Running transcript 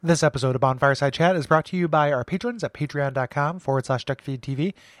This episode of Bonfireside Chat is brought to you by our patrons at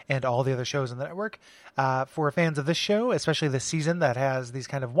patreon.com/DuckFeedTV and all the other shows in the network. For fans of this show, especially this season that has these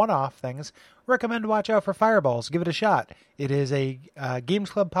kind of one-off things, recommend watch out for Fireballs. Give it a shot. It is a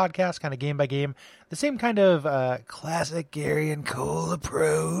Games Club podcast, kind of game by game. The same kind of classic Gary and Cole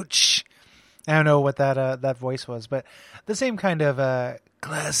approach. I don't know what that voice was, but the same kind of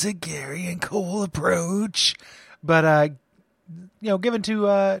classic Gary and Cole approach. But given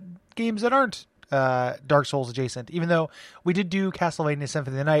to games that aren't Dark Souls adjacent, even though we did do Castlevania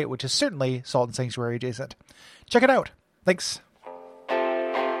Symphony of the Night, which is certainly Salt and Sanctuary adjacent. Check it out. Thanks.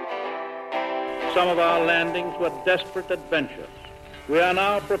 Some of our landings were desperate adventures. We are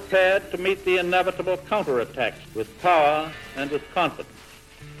now prepared to meet the inevitable counterattacks with power and with confidence.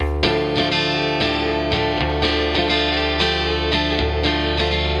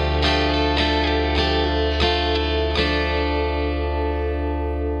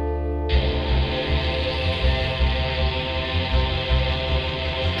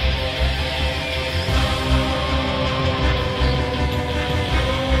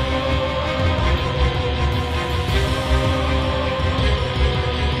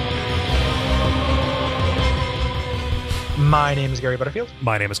 My name is Gary Butterfield.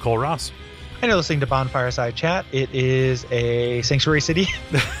 My name is Cole Ross. And you're listening to Bonfireside Chat. It is a Sanctuary City.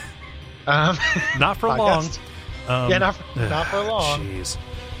 Not for podcast. long. Not for long. Jeez.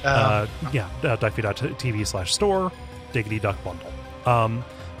 DuckFeed.tv/store, Diggity Duck Bundle.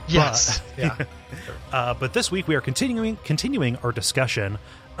 Yes. But this week we are continuing our discussion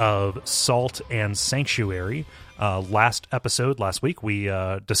of Salt and Sanctuary. Last week, we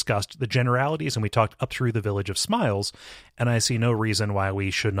discussed the generalities and we talked up through the Village of Smiles, and I see no reason why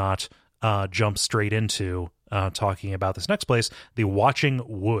we should not jump straight into talking about this next place, the Watching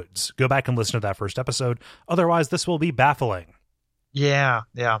Woods. Go back and listen to that first episode. Otherwise, this will be baffling. Yeah.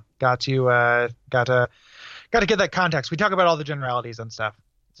 Got to get that context. We talk about all the generalities and stuff.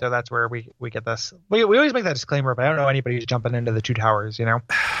 So that's where we get this. We always make that disclaimer, but I don't know anybody who's jumping into the Two Towers,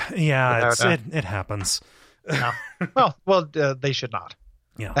 Yeah, it happens. No. Well, they should not.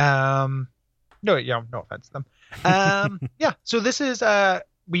 Yeah. No offense to them. So this is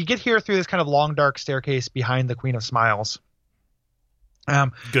we get here through this kind of long dark staircase behind the Queen of Smiles.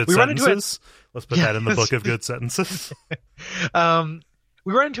 Good we sentences. Let's put that in the book of good sentences.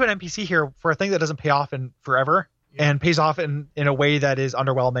 We run into an NPC here for a thing that doesn't pay off in forever and pays off in a way that is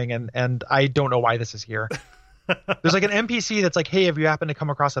underwhelming, and I don't know why this is here. There's like an NPC that's like, hey, if you happen to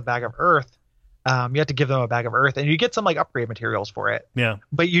come across a bag of earth, you have to give them a bag of earth, and you get some like upgrade materials for it. Yeah.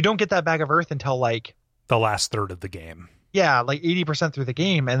 But you don't get that bag of earth until like the last third of the game. Yeah, like 80% through the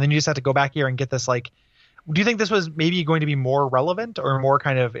game, and then you just have to go back here and get this. Like, do you think this was maybe going to be more relevant or more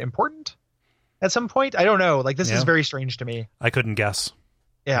kind of important at some point? I don't know. Like, this is very strange to me. I couldn't guess.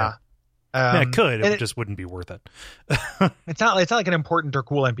 Yeah. It could. It just wouldn't be worth it. It's not like an important or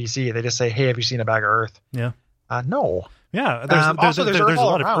cool NPC. They just say, "Hey, have you seen a bag of earth?" Yeah. No. Yeah, there's a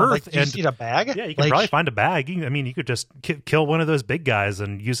lot of earth. Like, do you see a bag? Yeah, you can probably find a bag. You could just kill one of those big guys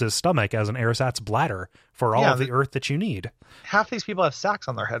and use his stomach as an ersatz bladder for all of the earth that you need. Half these people have sacks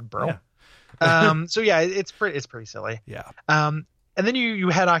on their head, bro. Yeah. It's pretty silly. Yeah. And then you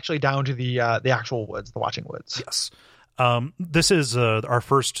head actually down to the actual woods, the Watching Woods. Yes. This is our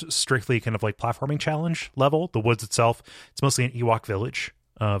first strictly kind of like platforming challenge level. The woods itself, it's mostly an Ewok village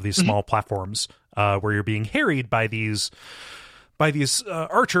of these small platforms. Where you're being harried by these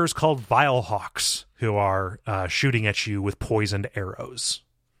archers called Vilehawks, who are shooting at you with poisoned arrows.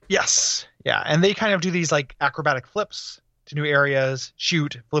 Yes, yeah, and they kind of do these like acrobatic flips to new areas,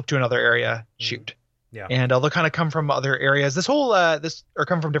 shoot, flip to another area, shoot. Yeah, and they'll kind of come from other areas. This whole or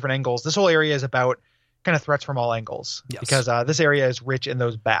come from different angles. This whole area is about kind of threats from all angles, because this area is rich in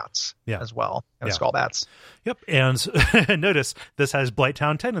those bats as well, skull bats. Yep, and notice this has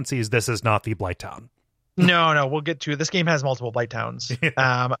Blighttown tendencies. This is not the Blighttown. No, we'll get to it. This game has multiple Blightowns.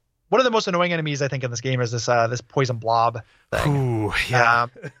 One of the most annoying enemies I think in this game is this poison blob thing. Ooh, yeah.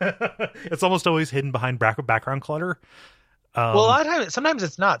 It's almost always hidden behind background clutter. Well, a lot of times, sometimes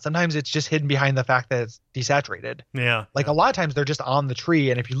it's not. Sometimes it's just hidden behind the fact that it's desaturated. Yeah. Like a lot of times they're just on the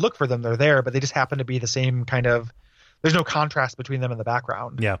tree, and if you look for them, they're there, but they just happen to be the same kind of. There's no contrast between them in the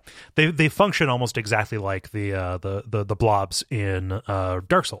background. Yeah, they function almost exactly like the blobs in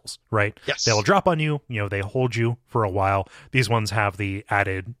Dark Souls, right? Yes. They'll drop on you. They hold you for a while. These ones have the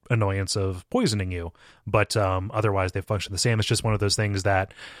added annoyance of poisoning you, but otherwise they function the same. It's just one of those things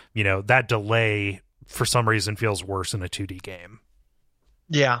that that delay for some reason feels worse in a 2D game.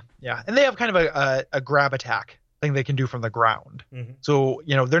 Yeah, and they have kind of a grab attack thing they can do from the ground. Mm-hmm. So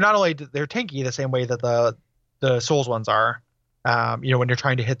they're not only they're tanky the same way that the Souls ones are, When you're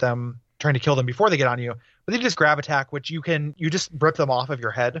trying to hit them, trying to kill them before they get on you. But they just grab attack, which you just rip them off of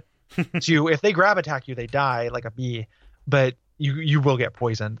your head. So if they grab attack you, they die like a bee, but you will get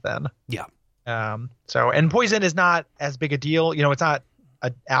poisoned then. Yeah. And poison is not as big a deal. It's not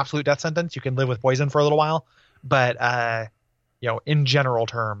an absolute death sentence. You can live with poison for a little while, but in general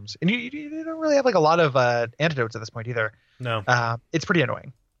terms, and you don't really have like a lot of antidotes at this point either. No. It's pretty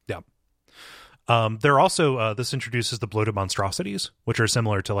annoying. Yeah. There also this introduces the bloated monstrosities, which are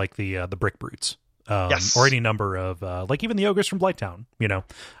similar to like the brick brutes. Yes. Or any number of like even the ogres from Blighttown.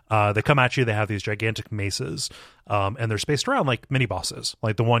 They come at you. They have these gigantic maces, and they're spaced around like mini bosses.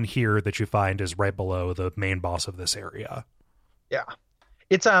 Like the one here that you find is right below the main boss of this area. Yeah,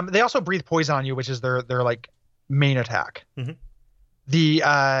 it's they also breathe poison on you, which is their like main attack. Mm-hmm.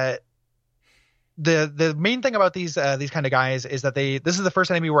 The main thing about these kind of guys is that this is the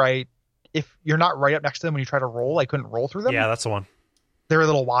first enemy where if you're not right up next to them when you try to roll, I couldn't roll through them. Yeah, that's the one. They're a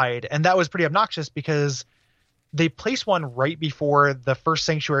little wide, and that was pretty obnoxious because they place one right before the first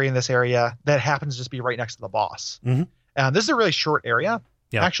sanctuary in this area that happens to just be right next to the boss. Mm-hmm. This is a really short area.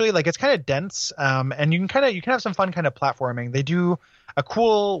 Yeah. Actually, like it's kind of dense, and you can have some fun kind of platforming. They do a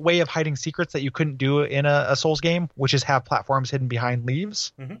cool way of hiding secrets that you couldn't do in a Souls game, which is have platforms hidden behind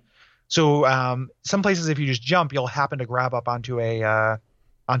leaves. Mm-hmm. So some places, if you just jump, you'll happen to grab up onto a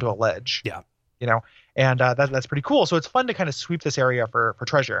ledge. Yeah. And that's pretty cool. So it's fun to kind of sweep this area for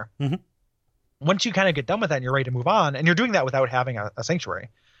treasure. Mm-hmm. Once you kind of get done with that and you're ready to move on, and you're doing that without having a sanctuary.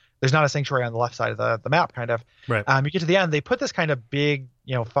 There's not a sanctuary on the left side of the map, kind of. Right. You get to the end, they put this kind of big,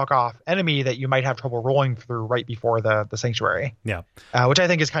 fuck off enemy that you might have trouble rolling through right before the sanctuary. Yeah. Which I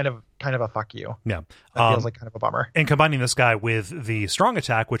think is kind of a fuck you. Yeah. That feels like kind of a bummer. And combining this guy with the strong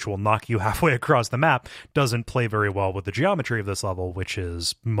attack, which will knock you halfway across the map, doesn't play very well with the geometry of this level, which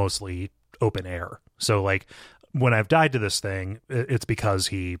is mostly open air. So like when I've died to this thing, it's because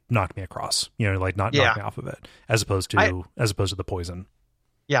he knocked me across, knocked me off of it, as opposed to the poison.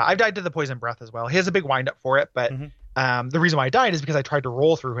 Yeah, I've died to the poison breath as well. He has a big wind up for it, but the reason why I died is because I tried to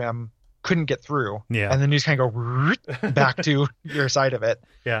roll through him, couldn't get through. Yeah. And then you just kind of go back to your side of it.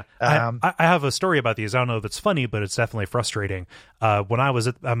 Yeah. I have a story about these. I don't know if it's funny, but it's definitely frustrating. When I was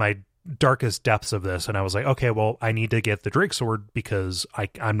at my darkest depths of this, and I was like, okay, well, I need to get the Drake Sword because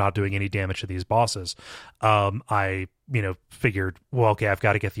I'm not doing any damage to these bosses. I figured, well, okay, I've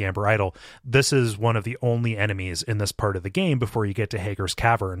got to get the Amber Idol. This is one of the only enemies in this part of the game before you get to Hager's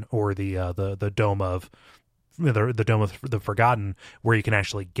Cavern, or the Dome of the Dome of the Forgotten, where you can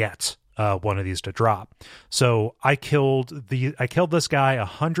actually get one of these to drop. So I killed this guy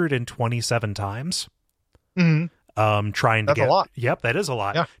 127 times. Mm-hmm. Trying to That's get a lot. Yep, that is a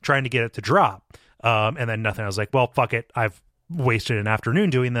lot. Yeah. Trying to get it to drop. And then nothing. I was like, well, fuck it. I've wasted an afternoon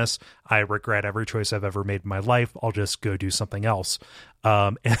doing this. I regret every choice I've ever made in my life. I'll just go do something else.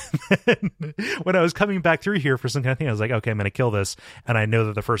 And then when I was coming back through here for some kind of thing, I was like, okay, I'm going to kill this. And I know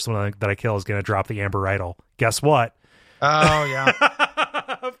that the first one that I kill is going to drop the Amber Idol. Guess what? Oh, yeah.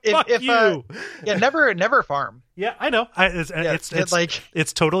 Fuck you. Never farm. Yeah, I know.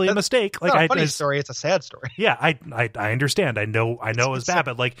 It's totally a mistake. It's not a funny story. It's a sad story. Yeah, I understand. I know it was bad,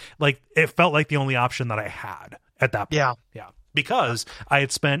 but like it felt like the only option that I had at that point. Yeah. Because I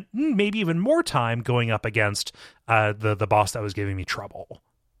had spent maybe even more time going up against the boss that was giving me trouble.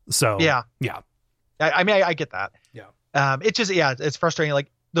 So yeah. I get that. Yeah. It's just it's frustrating. Like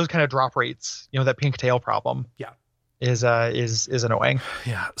those kind of drop rates, that pink tail problem. Yeah. Is annoying.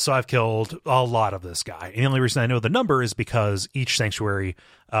 Yeah, so I've killed a lot of this guy. And the only reason I know the number is because each sanctuary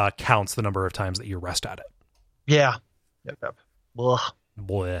counts the number of times that you rest at it. Yeah. Yep.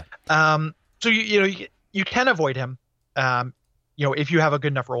 Blech. So you can avoid him. If you have a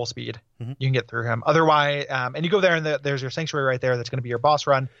good enough roll speed, you can get through him. Otherwise, and you go there and there's your sanctuary right there. That's going to be your boss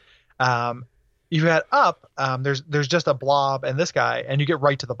run. You head up. There's just a blob and this guy, and you get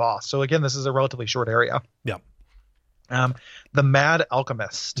right to the boss. So again, this is a relatively short area. Yeah. The Mad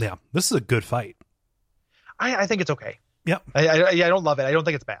Alchemist. Yeah, this is a good fight. I think it's okay. Yeah. I don't love it. I don't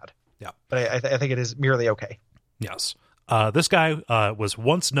think it's bad. Yeah. But I think it is merely okay. Yes. This guy was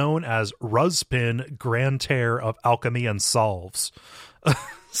once known as Ruzpin, Grantaire of Alchemy and Solves.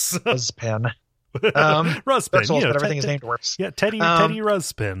 Ruzpin. Ruzpin. Everything is named worse. Yeah, Teddy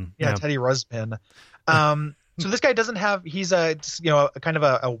Ruzpin. Yeah, Teddy Ruzpin. So this guy doesn't have. He's a kind of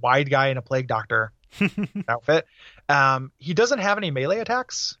a wide guy in a plague doctor outfit. He doesn't have any melee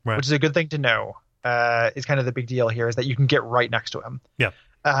attacks, right, which is a good thing to know. Is kind of the big deal here is that you can get right next to him. Yeah.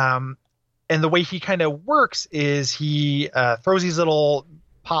 And the way he kind of works is he throws these little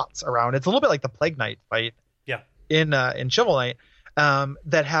pots around. It's a little bit like the Plague Knight fight. Yeah. In Shovel Knight.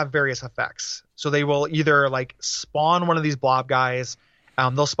 that have various effects. So they will either like spawn one of these blob guys.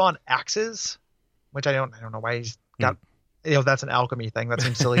 They'll spawn axes, which I don't know why he's got. That's an alchemy thing. That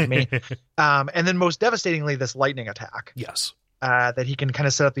seems silly to me. And then most devastatingly, this lightning attack. Yes. That he can kind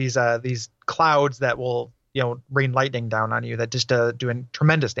of set up these clouds that will rain lightning down on you that just doing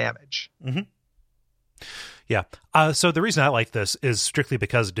tremendous damage. Mm-hmm. Yeah. So the reason I like this is strictly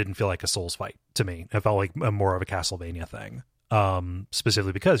because it didn't feel like a Souls fight to me. It felt like more of a Castlevania thing.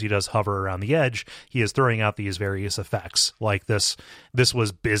 Specifically because he does hover around the edge. He is throwing out these various effects. Like this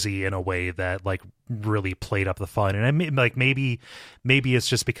was busy in a way that like really played up the fun. And I mean, like maybe it's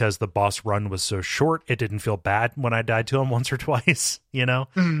just because the boss run was so short, it didn't feel bad when I died to him once or twice,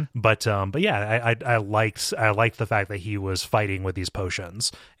 Mm-hmm. But yeah, I liked the fact that he was fighting with these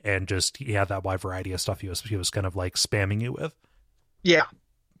potions and just he had that wide variety of stuff he was kind of like spamming you with. Yeah.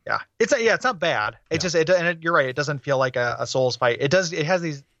 Yeah, it's not bad. It just you're right. It doesn't feel like a Souls fight. It has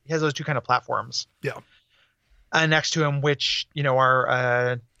those two kind of platforms. Yeah, next to him, which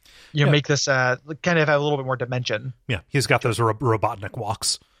are make this kind of have a little bit more dimension. Yeah, he's got those Robotnik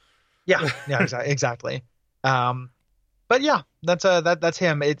walks. Yeah, exactly. But yeah, that's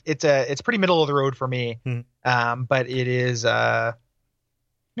him. It's pretty middle of the road for me. But it is it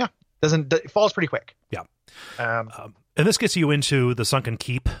falls pretty quick. Yeah. And this gets you into the Sunken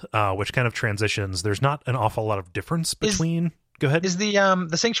Keep, which kind of transitions. There's not an awful lot of difference between. Go ahead. Is the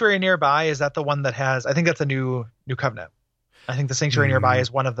Sanctuary nearby? Is that the one that has? I think that's a new covenant. I think the Sanctuary nearby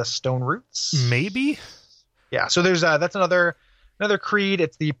is one of the stone roots. Maybe. Yeah. So there's that's another creed.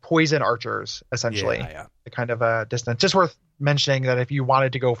 It's the Poison Archers, essentially. Yeah. The kind of distance. Just worth mentioning that if you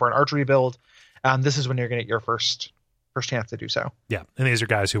wanted to go for an archery build, this is when you're going to get your first chance to do so. Yeah, and these are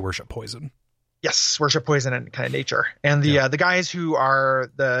guys who worship poison. Yes, worship poison and kind of nature. And the guys who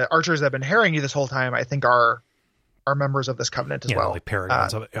are the archers that have been harrying you this whole time, I think are members of this covenant as well. Like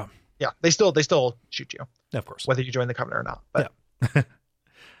paragons of it. Yeah. Yeah, they still shoot you. Of course. Whether you join the covenant or not. But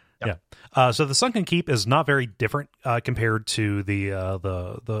yeah. So the Sunken Keep is not very different compared to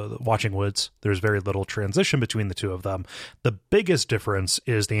the Watching Woods. There's very little transition between the two of them. The biggest difference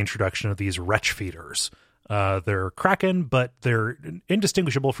is the introduction of these wretch feeders. They're Kraken, but they're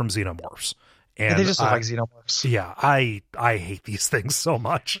indistinguishable from xenomorphs. And they just look like xenomorphs. Yeah, I hate these things so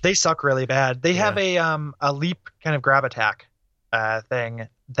much. They suck really bad. They have a leap kind of grab attack thing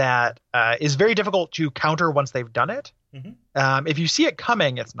that is very difficult to counter once they've done it. Mm-hmm. If you see it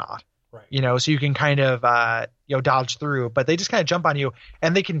coming, it's not. Right. So you can kind of dodge through, but they just kind of jump on you,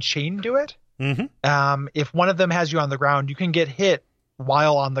 and they can chain do it. Mm-hmm. If one of them has you on the ground, you can get hit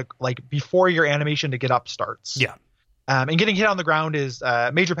while on the before your animation to get up starts. Yeah. And getting hit on the ground is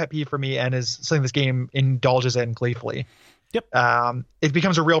a major pet peeve for me and is something this game indulges in gleefully. Yep. It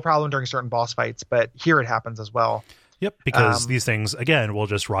becomes a real problem during certain boss fights, but here it happens as well. Yep, because these things, again, will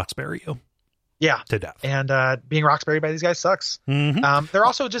just Roxbury you. Yeah. To death. And being Roxbury by these guys sucks. Mm-hmm. They're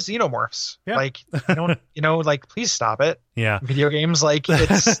also just xenomorphs. Yeah. Please stop it. Yeah. Video games,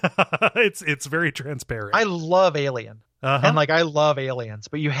 it's... it's very transparent. I love Alien. Uh-huh. And I love aliens,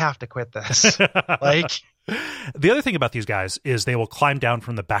 but you have to quit this. The other thing about these guys is they will climb down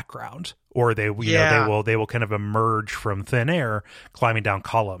from the background, or they will kind of emerge from thin air, climbing down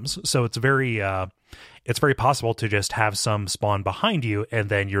columns. So it's very possible to just have some spawn behind you, and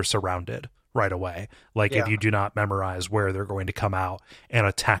then you're surrounded right away. If you do not memorize where they're going to come out and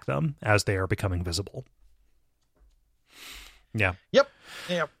attack them as they are becoming visible. Yeah. Yep.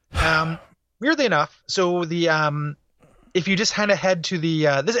 Weirdly enough, so the if you just kind of head to the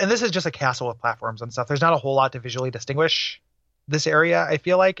this is just a castle with platforms and stuff. There's not a whole lot to visually distinguish this area. I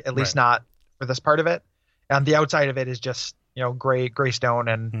feel like at least not for this part of it. And the outside of it is just gray stone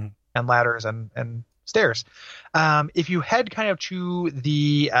and ladders and stairs. If you head kind of to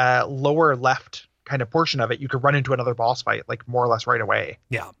the lower left kind of portion of it, you could run into another boss fight more or less right away.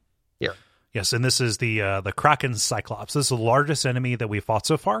 Yeah. Here. Yes, and this is the Kraken Cyclops. This is the largest enemy that we fought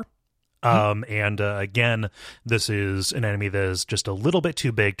so far. And again, this is an enemy that is just a little bit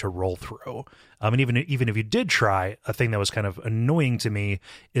too big to roll through. And even if you did try, a thing that was kind of annoying to me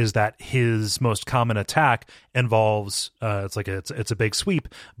is that his most common attack involves it's a big sweep,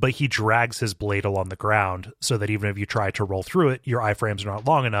 but he drags his blade along the ground so that even if you try to roll through it, your iframes are not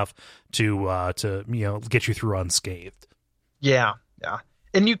long enough to get you through unscathed. Yeah.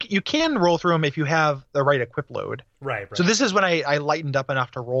 And you can roll through him if you have the right equip load. Right. So this is when I lightened up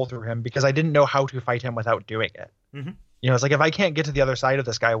enough to roll through him because I didn't know how to fight him without doing it. Mm-hmm. It's if I can't get to the other side of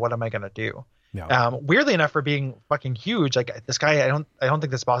this guy, what am I going to do? Yeah. Weirdly enough, for being fucking huge, this guy, I don't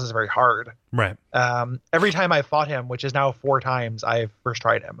think this boss is very hard. Right. Every time I fought him, which is now 4 times, I've first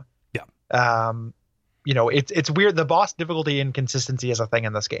tried him. Yeah. it's weird. The boss difficulty inconsistency is a thing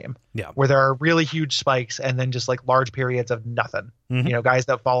in this game. Yeah. Where there are really huge spikes and then just like large periods of nothing. Guys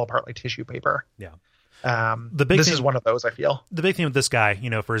that fall apart like tissue paper. Yeah. This is one of those, I feel. The big thing with this guy,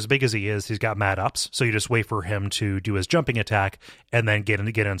 for as big as he is, he's got mad ups. So you just wait for him to do his jumping attack and then get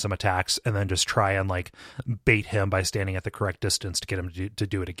in some attacks and then just try and like bait him by standing at the correct distance to get him to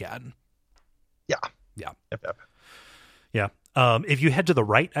do it again. Yeah. Yeah. Yep. Yeah. If you head to the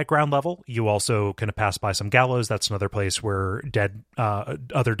right at ground level, you also kind of pass by some gallows. That's another place where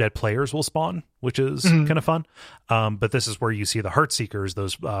other dead players will spawn, which is kind of fun. But this is where you see the Heartseekers,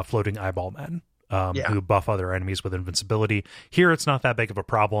 those floating eyeball men. Who buff other enemies with invincibility. Here, it's not that big of a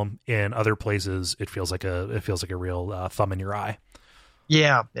problem. In other places, it feels like a real thumb in your eye.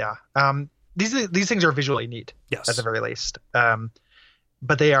 Yeah. These things are visually neat. Yes, at the very least.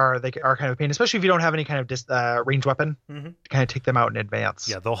 But they are kind of a pain, especially if you don't have any kind of ranged weapon to kind of take them out in advance.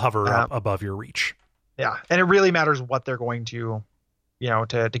 Yeah, they'll hover up above your reach. Yeah, and it really matters what they're going to,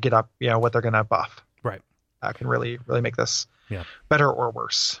 to get up. What they're going to buff. Right. Can really make this better or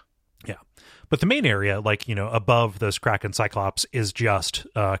worse. Yeah. But the main area, like, above those Kraken Cyclops is just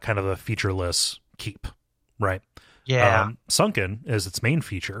kind of a featureless keep, right? Yeah. Sunken is its main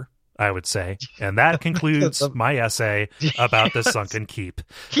feature, I would say. And that concludes my essay about the Sunken Keep.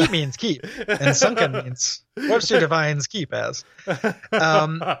 Keep means keep, and sunken means Webster defines keep as.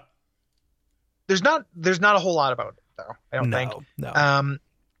 There's not a whole lot about it, though, I don't think. No.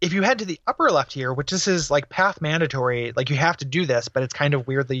 If you head to the upper left here, which this is like path mandatory, like you have to do this, but it's kind of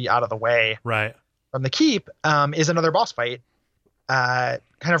weirdly out of the way. Right. From the keep, is another boss fight, kind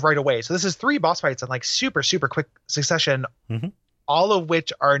of right away. So this is 3 boss fights in like super, super quick succession, all of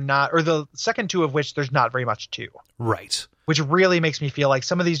which are not, or the second 2 of which there's not very much to. Right. Which really makes me feel like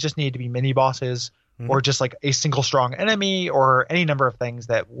some of these just need to be mini bosses or just like a single strong enemy or any number of things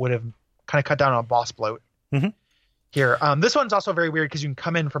that would have kind of cut down on boss bloat. Here, this one's also very weird because you can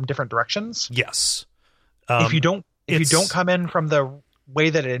come in from different directions. Yes. If you don't come in from the way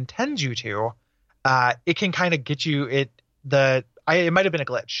that it intends you to, it can kind of get you. It might have been a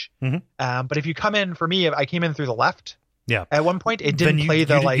glitch. But if you come in, for me, I came in through the left. Yeah. At one point, it didn't play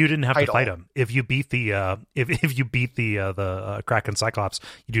the you didn't have title. to fight him. If you beat the if you beat the Kraken Cyclops,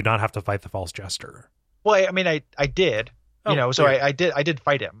 you do not have to fight the false jester. Well, I mean, I did. So I did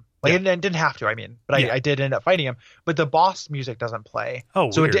fight him. Like, I didn't have to, but I did end up fighting him. But the boss music doesn't play. Oh,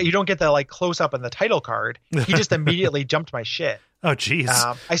 so weird. You don't get the like close up in the title card. He just immediately jumped my shit. Oh, jeez.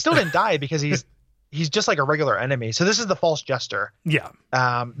 I still didn't die because he's just like a regular enemy. So this is the false jester. Yeah.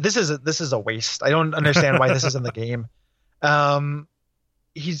 This is a waste. I don't understand why this is in the game.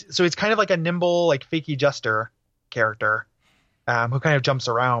 It's kind of like a nimble, like fakey jester character, who kind of jumps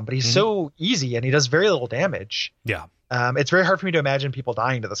around, but he's so easy and he does very little damage. Yeah. It's very hard for me to imagine people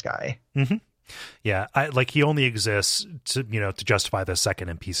dying to this guy. Yeah, he only exists to justify the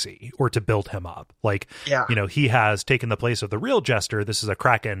second NPC or to build him up. He has taken the place of the real jester. This is a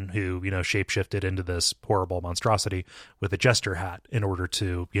Kraken who, shapeshifted into this horrible monstrosity with a jester hat in order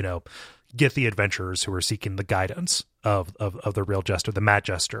to, get the adventurers who are seeking the guidance of the real jester, the mad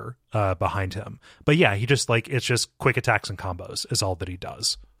jester, behind him. But yeah, he just it's just quick attacks and combos is all that he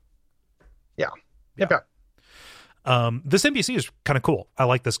does. Yeah. Yep. This NPC is kind of cool. I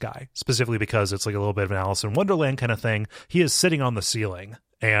like this guy specifically because it's like a little bit of an Alice in Wonderland kind of thing. He is sitting on the ceiling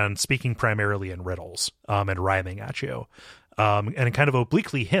and speaking primarily in riddles, and rhyming at you. And it kind of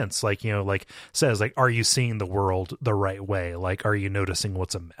obliquely hints, says, are you seeing the world the right way? Like, are you noticing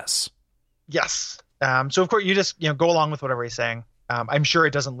what's amiss? Yes. So of course you just, go along with whatever he's saying. I'm sure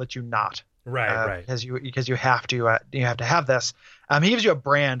it doesn't let you not. Right. Because you have to have this. He gives you a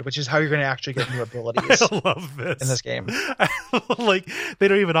brand, which is how you're going to actually get new abilities. I love this in this game. They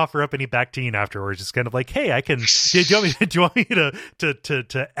don't even offer up any Bactine afterwards. It's kind of like, hey, I can. Do you want me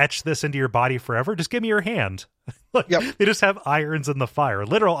to etch this into your body forever? Just give me your hand. They just have irons in the fire,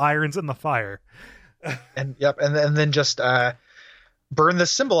 literal irons in the fire. And then just burn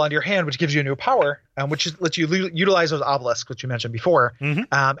this symbol on your hand, which gives you a new power, which lets you utilize those obelisks, which you mentioned before.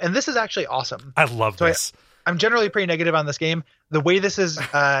 And this is actually awesome. I love this. I'm generally pretty negative on this game. The way this is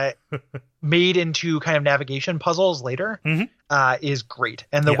made into kind of navigation puzzles later is great.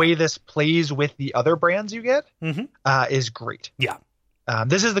 And the way this plays with the other brands you get is great. Yeah.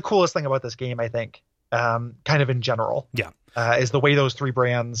 This is the coolest thing about this game, I think, kind of in general. Yeah. Is the way those 3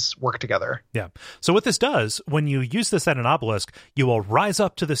 brands work together. Yeah. So what this does, when you use this at an obelisk, you will rise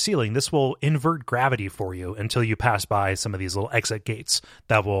up to the ceiling. This will invert gravity for you until you pass by some of these little exit gates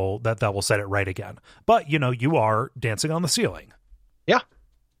that will set it right again. But, you are dancing on the ceiling. Yeah.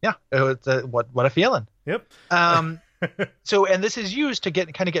 Yeah. It's what a feeling. Yep. So, and this is used to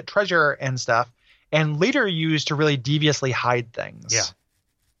get treasure and stuff. and later used to really deviously hide things. Yeah.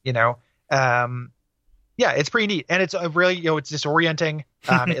 You know, yeah, it's pretty neat. And it's a really, it's disorienting.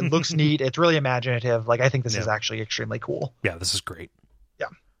 It looks neat. It's really imaginative. Like, I think this is actually extremely cool. Yeah, this is great.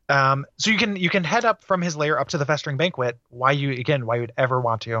 Yeah. So you can head up from his lair up to the Festering Banquet. Why you'd ever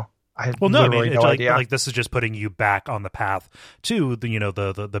want to? I have no idea. Like this is just putting you back on the path to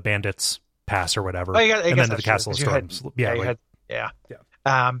the the bandits pass or whatever, I and guess then to the Castle of Storms. You're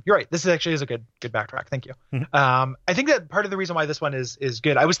right. This actually is a good backtrack. Thank you. Mm-hmm. I think that part of the reason why this one is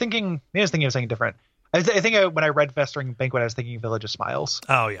good. I was thinking of something different. I think when I read Festering Banquet, I was thinking Village of Smiles.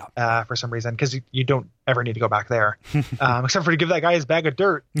 Oh yeah. For some reason, because you don't ever need to go back there, except for to give that guy his bag of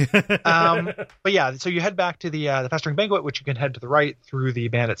dirt. But yeah, so you head back to the Festering Banquet, which you can head to the right through the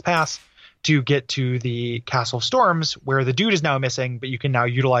Bandits Pass to get to the Castle of Storms, where the dude is now missing, but you can now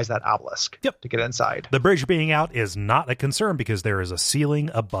utilize that obelisk to get inside. The bridge being out is not a concern because there is a ceiling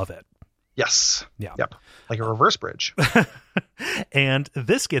above it. Yes. Yeah. Yep. Like a reverse bridge. And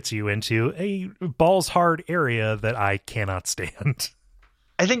this gets you into a balls hard area that I cannot stand.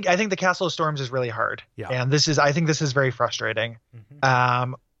 I think the Castle of Storms is really hard. Yeah. And I think this is very frustrating.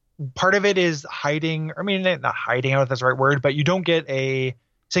 Mm-hmm. Part of it is hiding. I mean, not hiding, I don't know if that's the right word, but you don't get a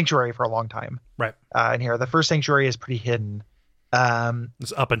sanctuary for a long time. Right. In here, the first sanctuary is pretty hidden.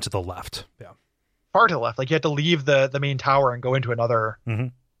 It's up and to the left. Yeah. Far to the left. Like you have to leave the main tower and go into another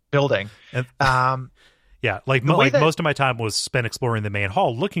building. And, most of my time was spent exploring the main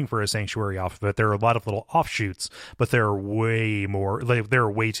hall looking for a sanctuary off of it. There are a lot of little offshoots, but there are way more. There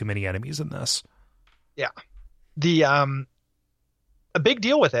are way too many enemies in this. Yeah. A big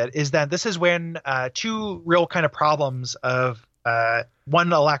deal with it is that this is when two real kind of problems of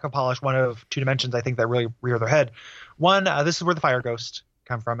one, a lack of polish, one of two dimensions, I think, that really rear their head. One, this is where the fire ghosts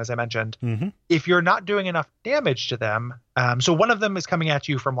come from, as I mentioned. Mm-hmm. If you're not doing enough damage to them, so one of them is coming at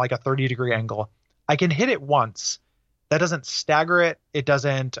you from like a 30-degree angle. I can hit it once. That doesn't stagger it. It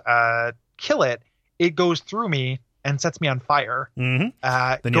doesn't kill it. It goes through me and sets me on fire.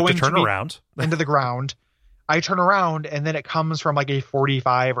 Mm-hmm. Then you have to turn around into the ground. I turn around and then it comes from like a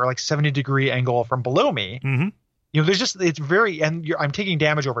 45 or like 70-degree angle from below me. Mm-hmm. It's very, and I'm taking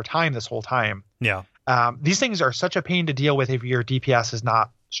damage over time this whole time. Yeah. These things are such a pain to deal with if your DPS is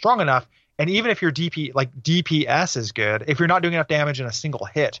not strong enough. And even if your DPS is good, if you're not doing enough damage in a single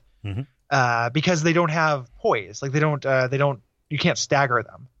hit, because they don't have poise, like you can't stagger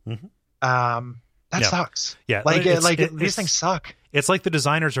them. Mm-hmm. That sucks. Yeah. These things suck. It's like the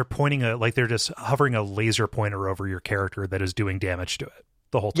designers are pointing they're just hovering a laser pointer over your character that is doing damage to it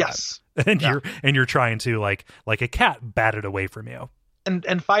the whole time. Yes. And you're trying to like a cat bat it away from you.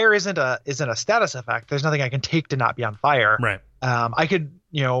 And fire isn't a status effect. There's nothing I can take to not be on fire. Right. I could,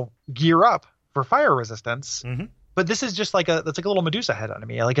 gear up for fire resistance, mm-hmm. but this is just that's like a little Medusa head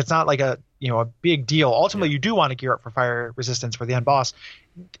enemy. Like it's not like a big deal. Ultimately, you do want to gear up for fire resistance for the end boss.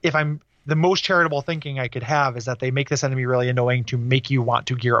 If I'm the most charitable thinking I could have is that they make this enemy really annoying to make you want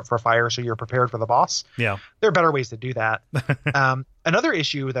to gear up for fire so you're prepared for the boss. Yeah. There are better ways to do that. Another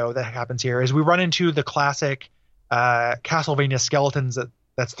issue, though, that happens here is we run into the classic Castlevania skeletons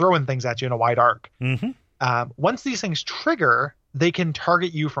that's throwing things at you in a wide arc. Mm-hmm. Once these things trigger, they can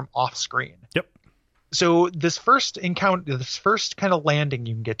target you from off screen. Yep. So this first encounter, this first kind of landing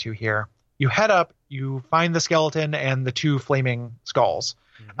you can get to here, you head up, you find the skeleton and the two flaming skulls.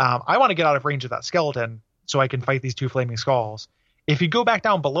 I want to get out of range of that skeleton so I can fight these two flaming skulls. If you go back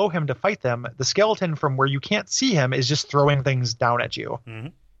down below him to fight them, the skeleton from where you can't see him is just throwing things down at you. Mm-hmm.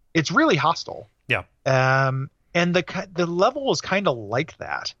 It's really hostile. Yeah. And the level is kind of like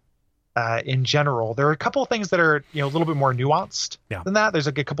that in general. There are a couple of things that are a little bit more nuanced than that. There's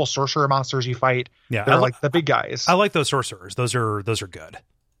like a couple sorcerer monsters you fight. Yeah, they're like the big guys. I like those sorcerers. Those are good.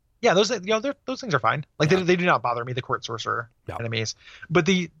 Yeah, those things are fine. Like they do not bother me, the court sorcerer enemies. But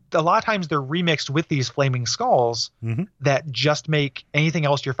a lot of times they're remixed with these flaming skulls mm-hmm. that just make anything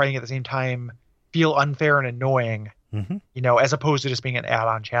else you're fighting at the same time feel unfair and annoying. Mm-hmm. As opposed to just being an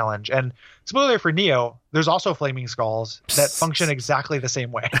add-on challenge. And spoiler for Neo, there's also flaming skulls that function exactly the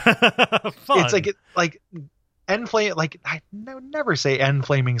same way. It's like end flame. Like I never say end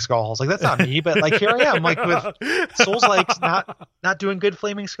flaming skulls. Like that's not me, but like here I am, like with Souls Like's not doing good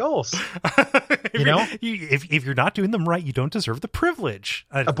flaming skulls. If you're not doing them right, you don't deserve the privilege.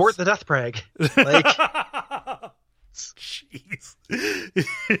 Abort the death preg. Like. Jeez.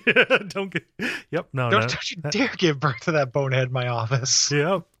 Don't you dare give birth to that bonehead in my office.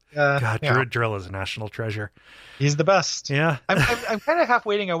 Yep. God, Drill is a national treasure. He's the best. Yeah. I'm kind of half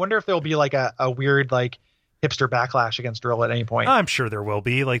waiting. I wonder if there'll be like a weird like hipster backlash against Drill at any point. I'm sure there will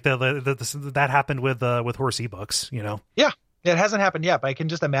be. Like that happened with Horse ebooks, Yeah, it hasn't happened yet, but I can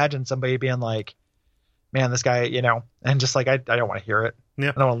just imagine somebody being like, man, this guy, and just like I don't want to hear it. Yeah.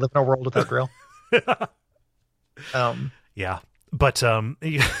 I don't want to live in a world without drill. Yeah, but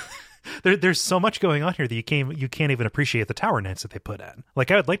there's so much going on here that you can't even appreciate the Tower Knights that they put in.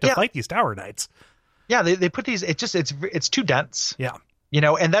 Like, I would like to fight these Tower Knights. Yeah, they put these. It's too dense. Yeah,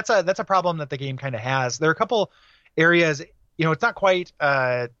 and that's a problem that the game kind of has. There are a couple areas. It's not quite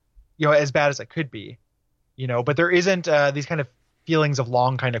as bad as it could be. But there isn't these kind of feelings of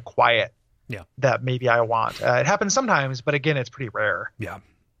long kind of quiet. Yeah, that maybe I want. It happens sometimes, but again, it's pretty rare. Yeah.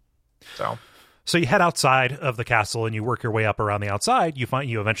 So you head outside of the castle and you work your way up around the outside. You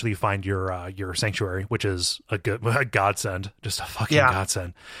eventually find your sanctuary, which is a godsend, just a fucking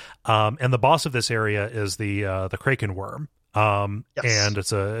godsend. And the boss of this area is the Kraken Worm. Yes. And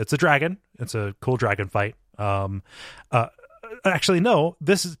it's a dragon. It's a cool dragon fight. Actually, no,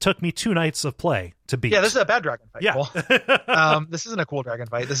 took me 2 nights of play to beat. Yeah, this is a bad dragon fight. Yeah. This isn't a cool dragon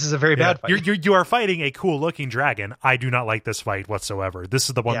fight. This is a very bad fight. You are fighting a cool looking dragon. I do not like this fight whatsoever. This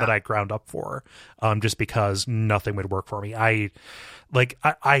is the one that I ground up for, just because nothing would work for me. I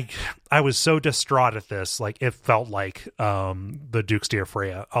was so distraught at this. Like, it felt like the Dux de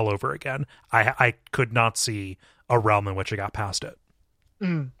Freya all over again. I could not see a realm in which I got past it.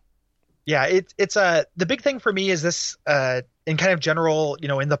 Mm. Yeah, it's the big thing for me is this in kind of general,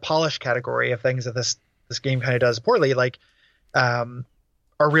 in the polish category of things that this game kind of does poorly, like are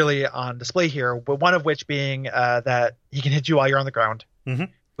really on display here. But one of which being that he can hit you while you're on the ground,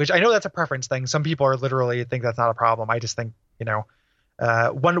 which I know that's a preference thing. Some people are literally think that's not a problem. I just think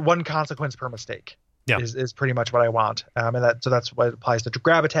one consequence per mistake is pretty much what I want, and that's what applies to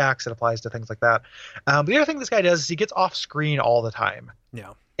grab attacks. It applies to things like that. The other thing this guy does is he gets off screen all the time.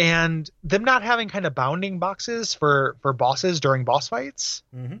 Yeah. And them not having kind of bounding boxes for bosses during boss fights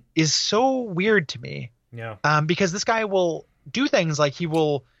is so weird to me. Yeah. Because this guy will do things like he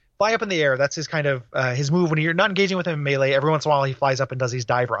will fly up in the air. That's his kind of his move when you're not engaging with him in melee. Every once in a while he flies up and does these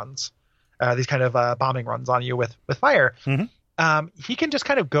dive runs, these kind of bombing runs on you with fire. He can just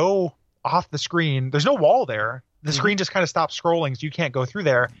kind of go off the screen. There's no wall there. The screen just kind of stops scrolling, so you can't go through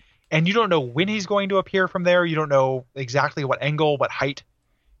there. And you don't know when he's going to appear from there. You don't know exactly what angle, what height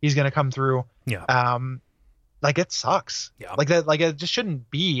he's going to come through. Yeah. Like, it sucks. Yeah. Like that, like, it just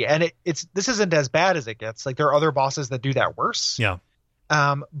shouldn't be. And this isn't as bad as it gets. Like, there are other bosses that do that worse. Yeah.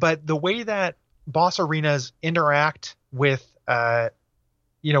 But the way that boss arenas interact with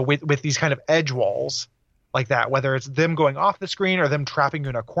these kind of edge walls like that, whether it's them going off the screen or them trapping you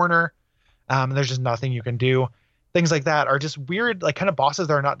in a corner, and there's just nothing you can do. Things like that are just weird, like, kind of bosses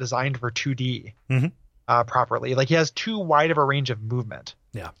that are not designed for 2D properly. Like, he has too wide of a range of movement.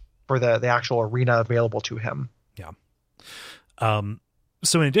 Yeah. For the actual arena available to him. Yeah.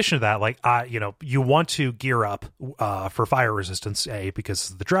 So in addition to that, like, you want to gear up for fire resistance, because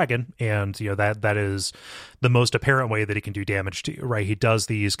of the dragon, and that is the most apparent way that he can do damage to you, right? He does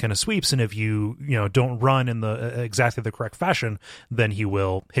these kind of sweeps, and if you don't run in the exactly the correct fashion, then he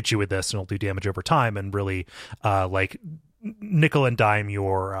will hit you with this, and it'll do damage over time, and really nickel and dime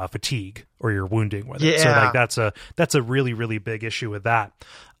your fatigue or your wounding with it. So like that's a really, really big issue with that.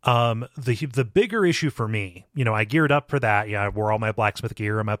 The bigger issue for me, I geared up for that. Yeah, I wore all my blacksmith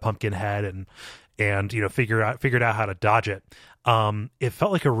gear and my pumpkin head and figured out how to dodge it. It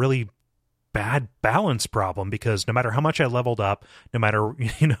felt like a really bad balance problem, because no matter how much I leveled up, no matter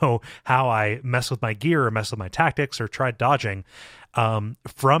how I mess with my gear or mess with my tactics or tried dodging,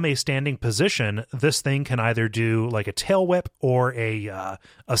 from a standing position, this thing can either do like a tail whip or a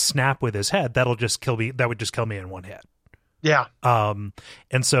snap with his head that would just kill me in one hit. Yeah. And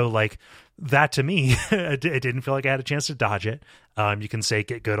so, like, that to me, it didn't feel like I had a chance to dodge it. You can say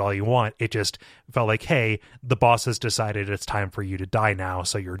get good all you want. It just felt like, hey, the boss has decided it's time for you to die now,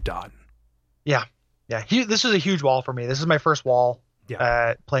 so you're done. Yeah. Yeah. This was a huge wall for me. This is my first wall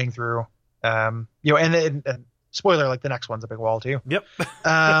playing through. And spoiler, like, the next one's a big wall too. Yep.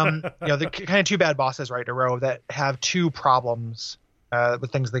 The kind of 2 bad bosses right in a row that have 2 problems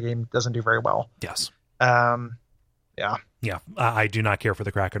with things the game doesn't do very well. Yes. Yeah. Yeah. I do not care for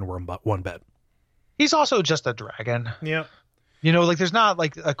the Kraken Worm, but one bit. He's also just a dragon. Yeah. Like, there's not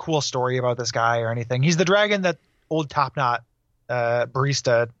like a cool story about this guy or anything. He's the dragon that old Top Knot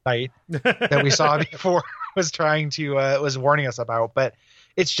barista knight that we saw before was warning us about, but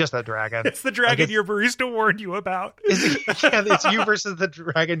it's just a dragon. It's the dragon your barista warned you about. It's you versus the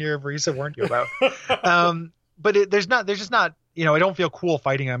dragon your barista warned you about. But there's just not, I don't feel cool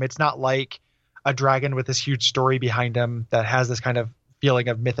fighting him. It's not like a dragon with this huge story behind him that has this kind of feeling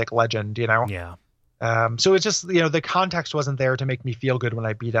of mythic legend, Yeah. So it's just, the context wasn't there to make me feel good when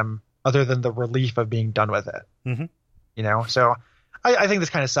I beat him, other than the relief of being done with it. So I think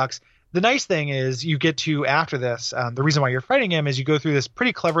this kind of sucks. the nice thing is you get to, after this, the reason why you're fighting him is you go through this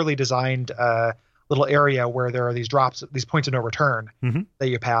pretty cleverly designed little area where there are these drops, these points of no return that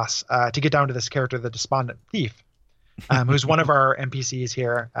you pass to get down to this character, the Despondent Thief, who's one of our NPCs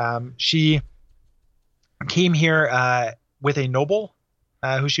here. She came here with a noble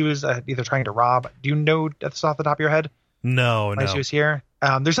who she was either trying to rob. Do you know this off the top of your head? No. She was here.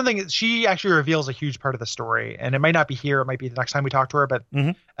 There's something, she actually reveals a huge part of the story, and it might not be here. It might be the next time we talk to her, but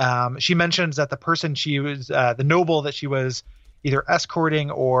she mentions that the person she was, the noble that she was either escorting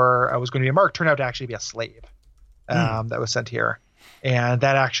or was going to be a mark, turned out to actually be a slave that was sent here. And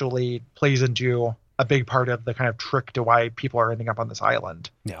that actually plays into a big part of the kind of trick to why people are ending up on this island.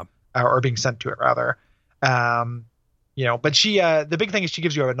 Yeah. Or being sent to it, rather. But she, the big thing is she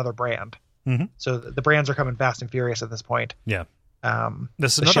gives you another brand. So the brands are coming fast and furious at this point. Yeah.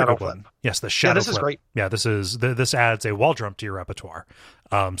 This is another shadow good one. flip. Yes, the shadow this flip. is great. Yeah, this adds a wall jump to your repertoire.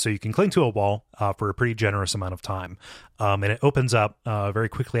 So you can cling to a wall for a pretty generous amount of time. And it opens up very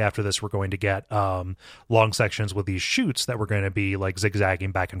quickly after this. We're going to get long sections with these chutes that we're going to be like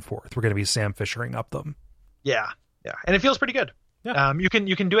zigzagging back and forth. We're going to be Sam Fishering up them. Yeah. And it feels pretty good. Yeah. You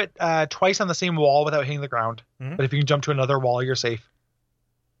can do it twice on the same wall without hitting the ground. But if you can jump to another wall, you're safe.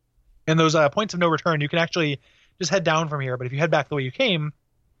 And those points of no return, you can actually just head down from here. But if you head back the way you came,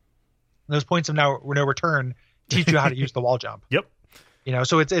 those points of no return teach you how to use the wall jump. Yep.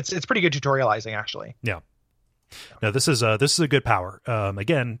 So it's pretty good tutorializing, actually. Yeah. No, this is a good power.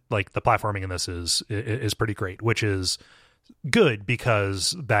 Again, like the platforming in this is pretty great, which is good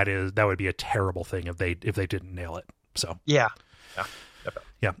because that would be a terrible thing if they didn't nail it. So yeah.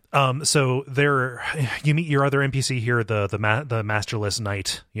 So there, you meet your other NPC here, the masterless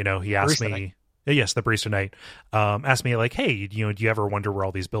knight. He asked Barista me. Knight. Yes, the barista knight asked me like, "Hey, do you ever wonder where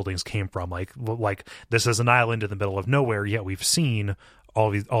all these buildings came from? Like this is an island in the middle of nowhere, yet we've seen all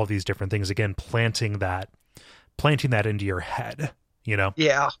these different things." Again, planting that into your head. Yeah.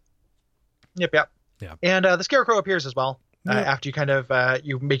 Yep. Yeah. And the scarecrow appears as well after you kind of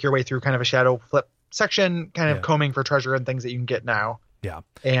you make your way through kind of a shadow flip section, kind of combing for treasure and things that you can get now. Yeah.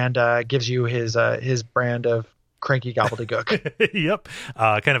 And gives you his brand of cranky gobbledygook. Yep.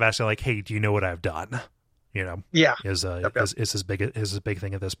 Kind of asking like, "Hey, do you know what I've done?" Yeah. Is his big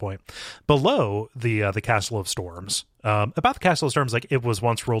thing at this point. Below the Castle of Storms. About the Castle of Storms, like it was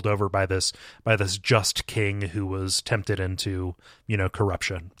once ruled over by this just king who was tempted into,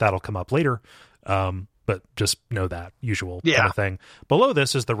 corruption. That'll come up later. But just know that usual kind of thing. Below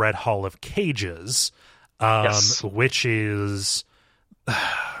this is the Red Hall of Cages, which is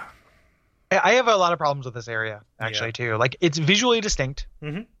I have a lot of problems with this area actually too. Like it's visually distinct,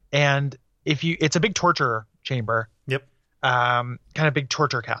 and it's a big torture chamber. Yep. Kind of big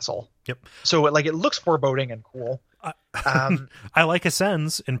torture castle. Yep. So it looks foreboding and cool. I like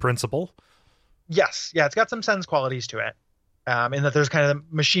Ascends in principle. Yes. Yeah. It's got some Ascends qualities to it. In that there's kind of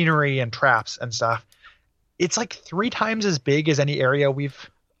machinery and traps and stuff. It's like 3 times as big as any area we've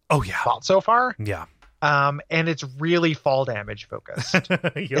fought so far. Yeah. And it's really fall damage focused.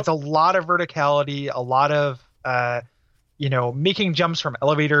 Yep. It's a lot of verticality, a lot of, making jumps from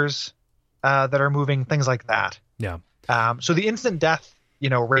elevators that are moving, things like that. Yeah. So the instant death,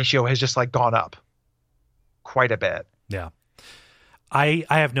 ratio has just like gone up quite a bit. Yeah. I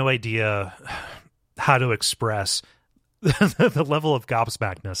have no idea how to express the level of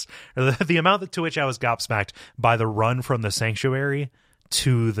gobsmackness, or the amount to which I was gobsmacked by the run from the sanctuary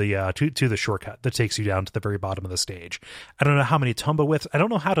to the to the shortcut that takes you down to the very bottom of the stage. I don't know how many tumble widths. I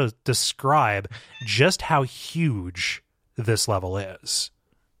don't know how to describe just how huge this level is.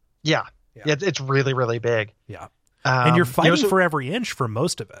 Yeah. It's really, really big. Yeah. And you're fighting for every inch for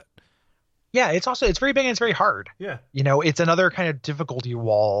most of it. Yeah, it's very big and it's very hard. Yeah. It's another kind of difficulty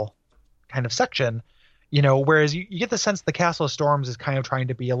wall kind of section. Whereas you get the sense the Castle of Storms is kind of trying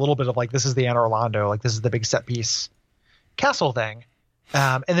to be a little bit of like, this is the Anor Londo, like this is the big set piece castle thing.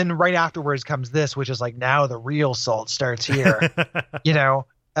 And then right afterwards comes this, which is like, now the real salt starts here, and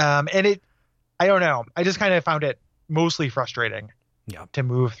I don't know. I just kind of found it mostly frustrating to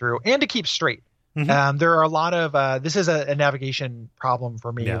move through and to keep straight. Mm-hmm. There are a lot of, this is a navigation problem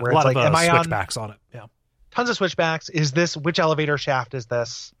for me where it's like, am I switchbacks on it? Yeah. Tons of switchbacks. Is this, which elevator shaft is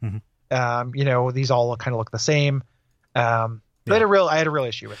this? Mm-hmm. These all kind of look the same. I had a real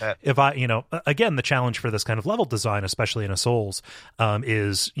issue with it. If again, the challenge for this kind of level design, especially in a Souls,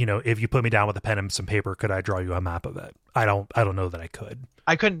 is, if you put me down with a pen and some paper, could I draw you a map of it? I don't know that I could.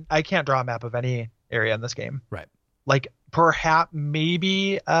 I can't draw a map of any area in this game. Right. Like perhaps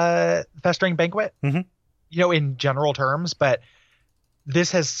maybe Festering Banquet, in general terms, but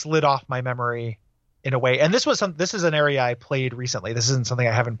this has slid off my memory in a way. And this is an area I played recently. This isn't something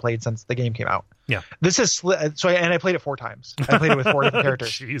I haven't played since the game came out. Yeah. This is and I played it 4 times. I played it with 4 different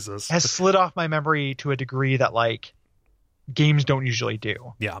characters. Jesus. Has slid off my memory to a degree that like games don't usually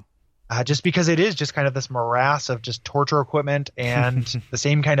do. Yeah. Just because it is just kind of this morass of just torture equipment and the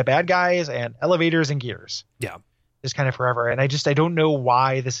same kind of bad guys and elevators and gears. Yeah. Just kind of forever. And I don't know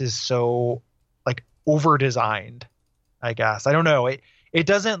why this is so like over designed, I guess. I don't know. It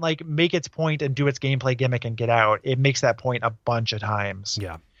doesn't like make its point and do its gameplay gimmick and get out. It makes that point a bunch of times.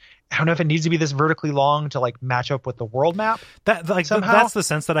 Yeah. I don't know if it needs to be this vertically long to like match up with the world map. That's the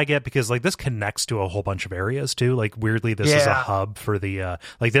sense that I get, because like this connects to a whole bunch of areas too. Like weirdly, this is a hub for the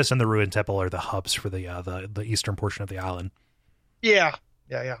like this and the Ruined Temple are the hubs for the eastern portion of the island. Yeah.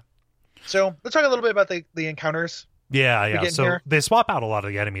 So let's talk a little bit about the encounters. Yeah. So they swap out a lot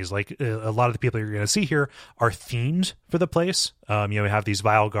of the enemies. Like a lot of the people you're going to see here are themed for the place. We have these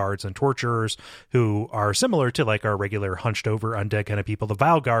vile guards and torturers who are similar to like our regular hunched over undead kind of people. The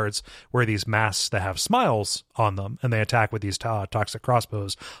vile guards wear these masks that have smiles on them, and they attack with these toxic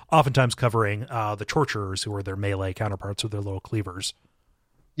crossbows, oftentimes covering the torturers who are their melee counterparts with their little cleavers.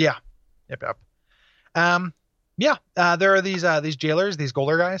 Yeah. Yep. There are these jailers, these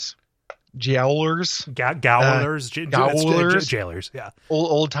Golder guys. Jailers, Gaolers, jailers, yeah,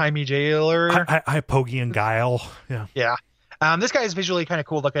 old timey jailer. I Poggy and Guile, yeah. This guy is visually kind of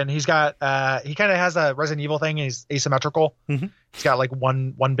cool looking. He's got he kind of has a Resident Evil thing. He's asymmetrical. Mm-hmm. He's got like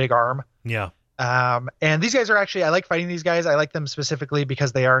one big arm. Yeah. And these guys are actually, I like fighting these guys. I like them specifically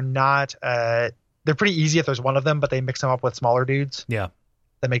because they are not. They're pretty easy if there's one of them, but they mix them up with smaller dudes. Yeah.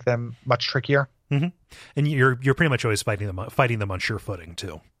 That make them much trickier. Mm-hmm. And you're pretty much always fighting them on sure footing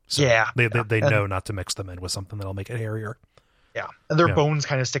too. So they know not to mix them in with something that'll make it hairier. Yeah, and their bones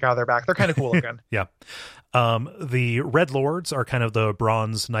kind of stick out of their back. They're kind of cool looking. Yeah. The Red Lords are kind of the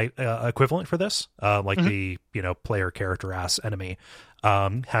Bronze Knight equivalent for this. The player character ass enemy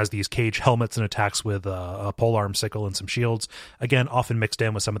has these cage helmets and attacks with a polearm sickle and some shields. Again, often mixed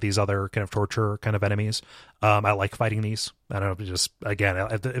in with some of these other kind of torture kind of enemies. I like fighting these. I don't know, just again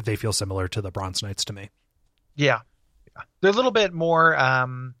if they feel similar to the Bronze Knights to me. Yeah. They're a little bit more.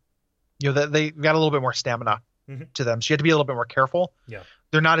 They got a little bit more stamina to them, so you have to be a little bit more careful. Yeah,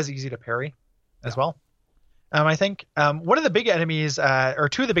 they're not as easy to parry as well. I think one of the big enemies, or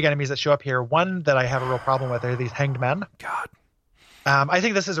two of the big enemies that show up here, one that I have a real problem with are these hanged men. God, I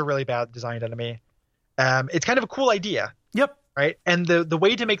think this is a really bad designed enemy. It's kind of a cool idea. Yep. Right, and the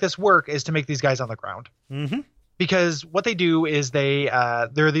way to make this work is to make these guys on the ground. Mm-hmm. Because what they do is there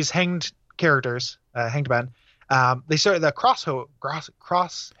are these hanged characters, hanged men. They start the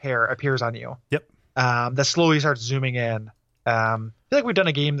crosshair appears on you. Yep. That slowly starts zooming in. I feel like we've done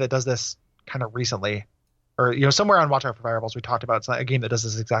a game that does this kind of recently, or somewhere on Watch Out for Fireballs we talked about it's a game that does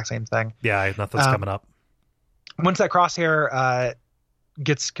this exact same thing. Yeah, nothing's coming up. Once that crosshair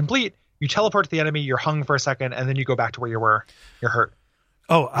gets complete, you teleport to the enemy. You're hung for a second, and then you go back to where you were. You're hurt.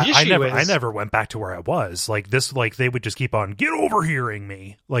 Oh, I never went back to where I was. Like this, like they would just keep on get over hearing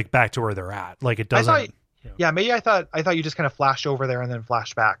me, like back to where they're at. Like it doesn't. Yeah, maybe I thought you just kind of flashed over there and then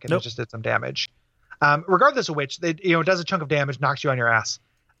flashed back, and it just did some damage. Regardless of which, it does a chunk of damage, knocks you on your ass.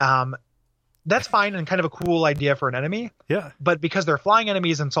 That's fine and kind of a cool idea for an enemy. Yeah. But because they're flying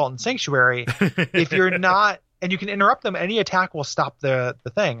enemies in Salt and Sanctuary, if you're not, and you can interrupt them, any attack will stop the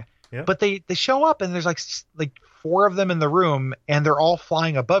thing. Yeah. But they show up and there's like 4 of them in the room and they're all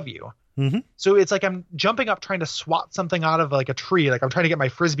flying above you. Mm-hmm. So it's like I'm jumping up trying to swat something out of like a tree. Like I'm trying to get my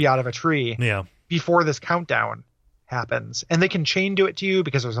Frisbee out of a tree. Yeah. Before this countdown happens, and they can chain do it to you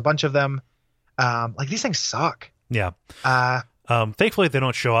because there's a bunch of them. These things suck. Yeah. Thankfully, they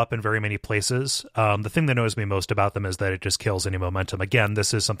don't show up in very many places. The thing that annoys me most about them is that it just kills any momentum. Again,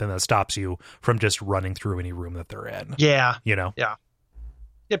 this is something that stops you from just running through any room that they're in. Yeah. Yeah.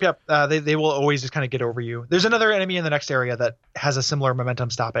 Yep. They will always just kind of get over you. There's another enemy in the next area that has a similar momentum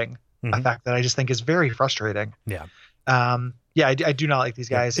stopping effect that I just think is very frustrating. Yeah. I do not like these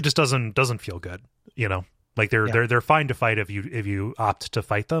guys. It just doesn't feel good, Like they're fine to fight if you opt to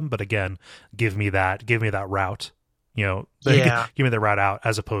fight them, but again, give me that route, give me the route out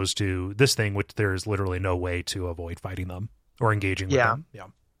as opposed to this thing, which there's literally no way to avoid fighting them or engaging with them. Yeah.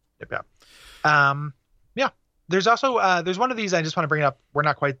 Yep. There's also there's one of these I just want to bring it up. We're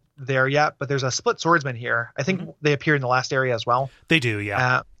not quite there yet, but there's a split swordsman here. I think they appear in the last area as well. They do,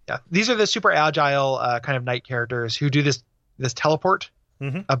 yeah. These are the super agile kind of knight characters who do this teleport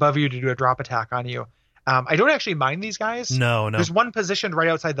above you to do a drop attack on you. I don't actually mind these guys. No. There's one positioned right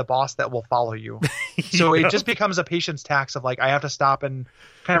outside the boss that will follow you. So it just becomes a patience tax of like, I have to stop and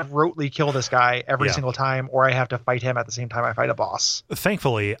kind of rotely kill this guy every single time, or I have to fight him at the same time I fight a boss.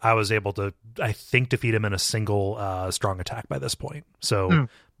 Thankfully, I was able to I think defeat him in a single strong attack by this point. So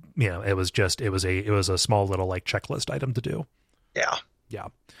it was a small little like checklist item to do. Yeah.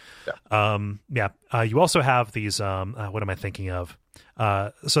 You also have these what am I thinking of?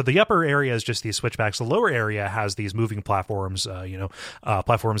 So the upper area is just these switchbacks. The lower area has these moving platforms,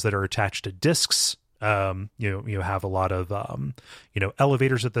 platforms that are attached to discs. You have a lot of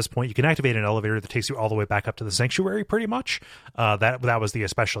elevators at this point. You can activate an elevator that takes you all the way back up to the sanctuary pretty much. That was the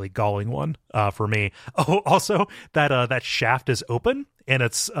especially galling one for me. Oh, also that shaft is open and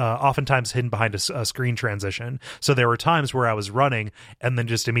it's oftentimes hidden behind a screen transition. So there were times where I was running and then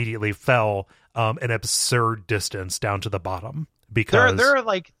just immediately fell an absurd distance down to the bottom because there are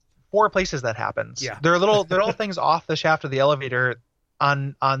like 4 places that happens. Yeah. There are little things off the shaft of the elevator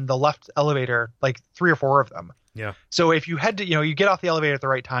on the left elevator, like 3 or 4 of them. Yeah. So if you head to, you get off the elevator at the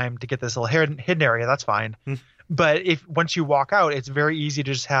right time to get this little hidden area, that's fine. But if once you walk out, it's very easy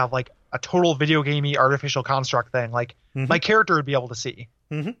to just have like a total video gamey artificial construct thing. Like my character would be able to see.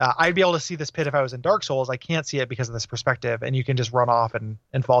 I'd be able to see this pit if I was in Dark Souls. I can't see it because of this perspective, and you can just run off and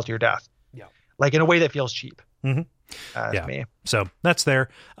fall to your death. Yeah. Like in a way that feels cheap. To me. So that's there.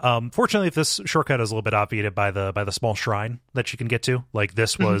 Fortunately, if this shortcut is a little bit obviated by the small shrine that you can get to, like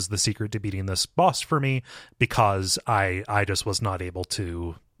this was the secret to beating this boss for me, because I just was not able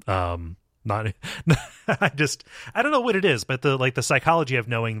to I don't know what it is, but the psychology of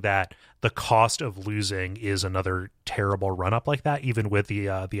knowing that the cost of losing is another terrible run up like that, even with the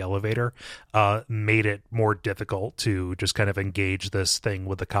elevator, made it more difficult to just kind of engage this thing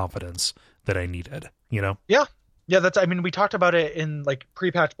with the confidence that I needed, Yeah, we talked about it in like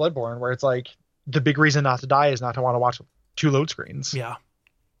pre-patch Bloodborne, where it's like the big reason not to die is not to want to watch 2 load screens. Yeah.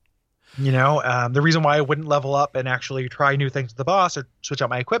 The reason why I wouldn't level up and actually try new things with the boss or switch out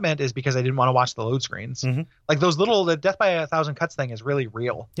my equipment is because I didn't want to watch the load screens. Like the death by 1,000 cuts thing is really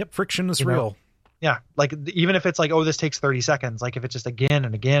real. Yep. Friction is real. Yeah. Like even if it's like, oh, this takes 30 seconds, like if it's just again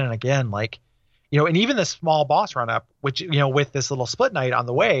and again and again, like, and even this small boss run up, which, with this little split knight on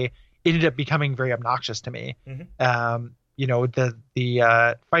the way, ended up becoming very obnoxious to me. The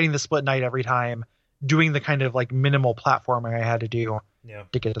fighting the split knight every time, doing the kind of like minimal platforming I had to do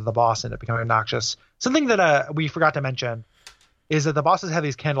to get to the boss, ended up becoming obnoxious. Something that we forgot to mention is that the bosses have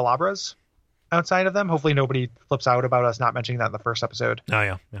these candelabras outside of them. Hopefully nobody flips out about us not mentioning that in the first episode. Oh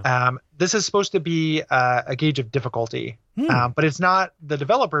yeah. This is supposed to be a gauge of difficulty, but it's not the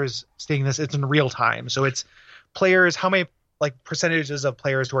developers seeing this. It's in real time. So it's players, how many like percentages of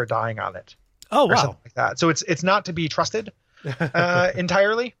players who are dying on it. Oh, wow. Something like that. So it's not to be trusted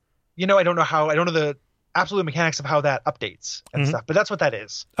entirely. I don't know the absolute mechanics of how that updates and stuff, but that's what that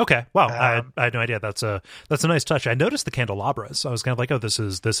is. Okay. Wow. I had no idea. That's a nice touch. I noticed the candelabras. I was kind of like, oh, this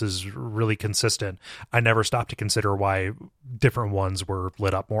is really consistent. I never stopped to consider why different ones were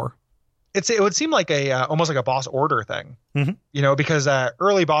lit up more. It would seem like almost like a boss order thing, because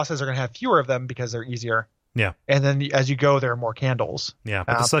early bosses are going to have fewer of them because they're easier. Yeah. And then as you go, there are more candles. Yeah.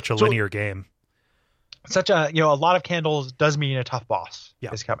 But it's such a linear game. A lot of candles does mean a tough boss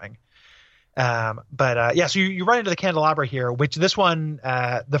is coming. So you run into the candelabra here, which this one,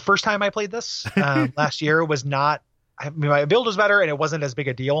 the first time I played this last year was not, my build was better and it wasn't as big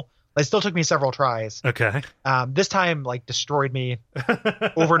a deal. It still took me several tries. Okay. This time like destroyed me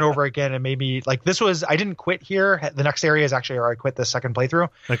over and over again and made me like, I didn't quit here. The next area is actually where I quit the second playthrough.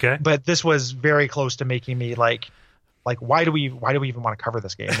 Okay. But this was very close to making me like, why do we even want to cover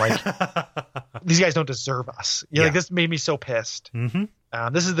this game? Like these guys don't deserve us. Like this made me so pissed.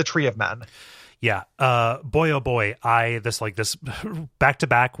 This is the Tree of Men. Yeah. Boy, oh boy. This back to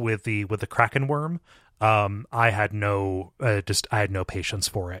back with the Kraken worm. I had no patience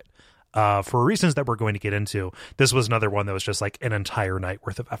for it. For reasons that we're going to get into. This was another one that was just like an entire night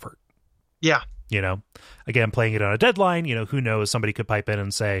worth of effort. Yeah. Again, playing it on a deadline, who knows, somebody could pipe in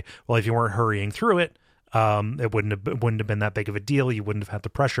and say, well, if you weren't hurrying through it, it wouldn't have been that big of a deal. You wouldn't have had the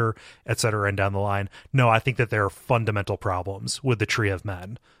pressure, et cetera, and down the line. No, I think that there are fundamental problems with the Tree of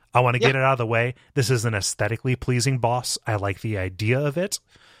Men. I want to get it out of the way. This is an aesthetically pleasing boss. I like the idea of it.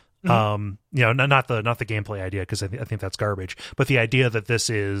 Not the gameplay idea, because I think that's garbage, but the idea that this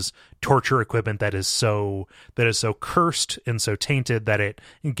is torture equipment that is so cursed and so tainted that it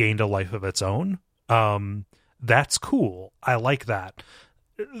gained a life of its own. That's cool. I like that.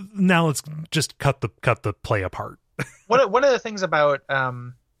 Now let's just cut the play apart. One of the things about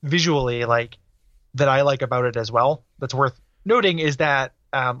visually, like, that I like about it as well, that's worth noting, is that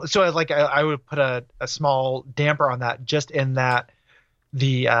I would put a small damper on that, just in that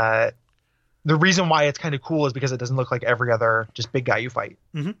the reason why it's kind of cool is because it doesn't look like every other just big guy you fight.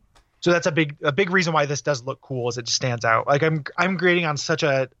 So that's a big reason why this does look cool, is it just stands out. Like I'm grading on such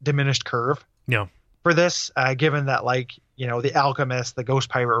a diminished curve Yeah. For this, given that, like, you know, the alchemist, the ghost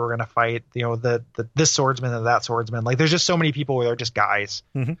pirate we're going to fight, you know, this swordsman and that swordsman, like, there's just so many people where they're just guys.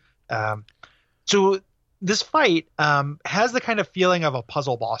 So this fight has the kind of feeling of a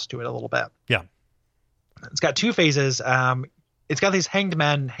puzzle boss to it a little bit. Yeah. It's got two phases. It's got these hanged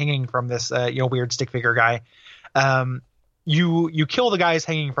men hanging from this, weird stick figure guy. You kill the guys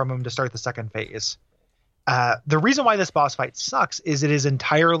hanging from him to start the second phase. The reason why this boss fight sucks is it is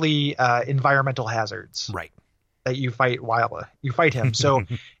entirely environmental hazards. Right. That you fight while you fight him. So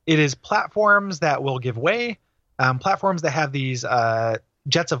it is platforms that will give way, platforms that have these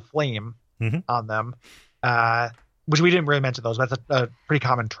jets of flame on them, which we didn't really mention those, but that's a pretty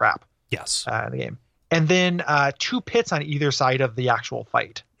common trap. Yes. In the game. And then two pits on either side of the actual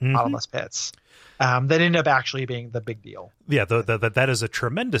fight, bottomless pits. That end up actually being the big deal. Yeah, that is a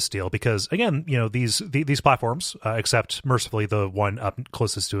tremendous deal because, again, you know, these platforms, except mercifully the one up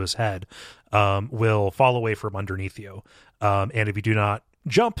closest to his head, will fall away from underneath you. And if you do not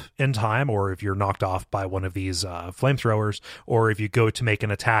jump in time, or if you're knocked off by one of these flamethrowers, or if you go to make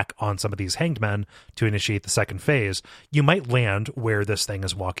an attack on some of these hanged men to initiate the second phase, you might land where this thing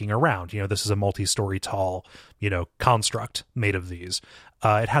is walking around. You know, this is a multi-story tall, you know, construct made of these.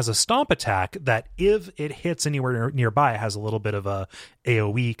 It has a stomp attack that if it hits anywhere nearby, it has a little bit of a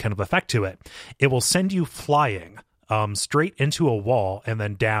AoE kind of effect to it. It will send you flying straight into a wall and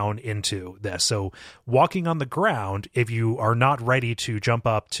then down into this. So walking on the ground, if you are not ready to jump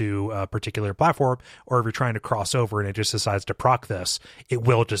up to a particular platform, or if you're trying to cross over and it just decides to proc this, it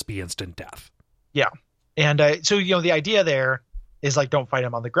will just be instant death. Yeah. And so, you know, the idea there is like, don't fight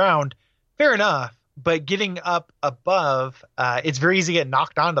him on the ground. Fair enough. But getting up above, it's very easy to get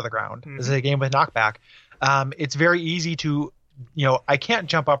knocked onto the ground. This is a game with knockback. It's very easy to, you know, I can't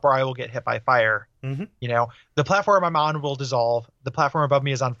jump up or I will get hit by fire. You know, the platform I'm on will dissolve. The platform above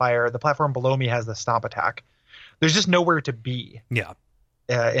me is on fire. The platform below me has the stomp attack. There's just nowhere to be. Yeah.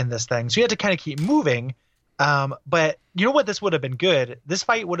 In this thing. So you have to kind of keep moving. But you know what? This would have been good. This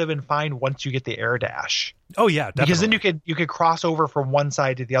fight would have been fine once you get the air dash. Oh yeah, definitely. Because then you could cross over from one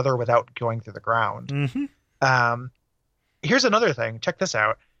side to the other without going through the ground. Here's another thing. Check this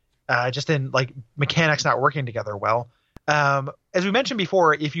out. Just in like mechanics not working together well. As we mentioned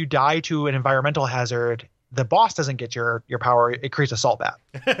before, if you die to an environmental hazard, the boss doesn't get your power. It creates a salt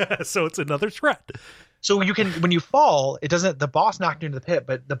bath. So it's another threat. So you can, when you fall, it doesn't. The boss knocked you into the pit,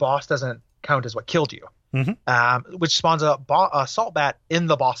 but the boss doesn't count as what killed you. Which spawns a salt bat in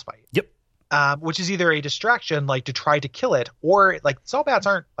the boss fight. Yep. Which is either a distraction, like to try to kill it, or like salt bats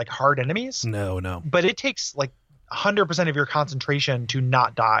aren't like hard enemies. No. But it takes like 100% of your concentration to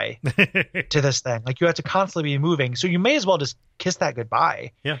not die to this thing. Like you have to constantly be moving. So you may as well just kiss that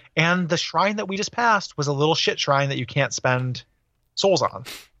goodbye. Yeah. And the shrine that we just passed was a little shit shrine that you can't spend souls on.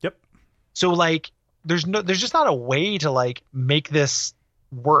 Yep. So like there's just not a way to like make this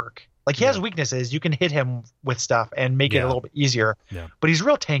work. Like he has weaknesses. You can hit him with stuff and make it a little bit easier. Yeah. But he's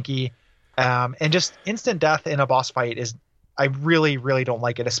real tanky. And just instant death in a boss fight is, I really, really don't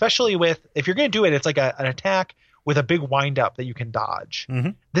like it. Especially with, if you're going to do it, it's like an attack with a big wind up that you can dodge.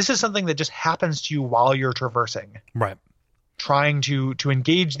 This is something that just happens to you while you're traversing. Right. Trying to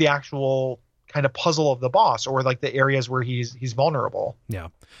engage the actual kind of puzzle of the boss, or like the areas where he's vulnerable. Yeah.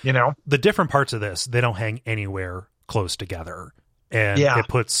 You know, the different parts of this, they don't hang anywhere close together. And it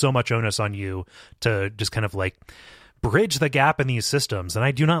puts so much onus on you to just kind of like bridge the gap in these systems. And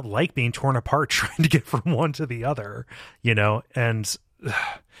I do not like being torn apart trying to get from one to the other, you know, and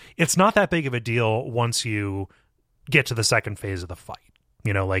it's not that big of a deal once you get to the second phase of the fight.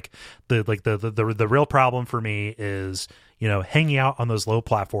 You know, like the real problem for me is, you know, hanging out on those low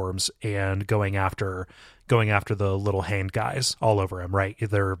platforms and going after the little hand guys all over him, right?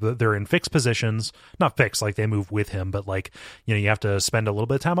 They're in fixed positions, not fixed, like they move with him, but like, you know, you have to spend a little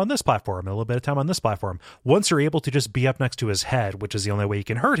bit of time on this platform and a little bit of time on this platform. Once you're able to just be up next to his head, which is the only way you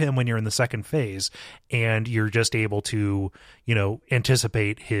can hurt him when you're in the second phase, and you're just able to, you know,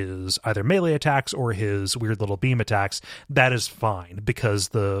 anticipate his either melee attacks or his weird little beam attacks, that is fine because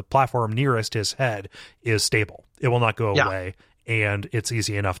the platform nearest his head is stable. It will not go away. And it's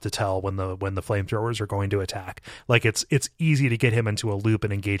easy enough to tell when the flamethrowers are going to attack. Like it's easy to get him into a loop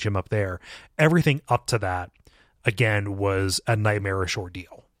and engage him up there. Everything up to that, again, was a nightmarish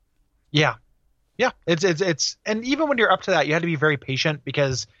ordeal. Yeah. It's and even when you're up to that, you had to be very patient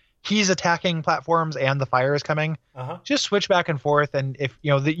because he's attacking platforms and the fire is coming. Just switch back and forth, and if you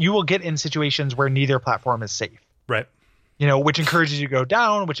know that you will get in situations where neither platform is safe. Right. You know, which encourages you to go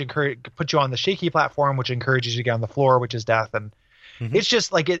down, which puts you on the shaky platform, which encourages you to get on the floor, which is death. And it's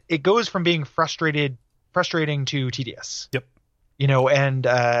just like it goes from being frustrating to tedious. Yep. and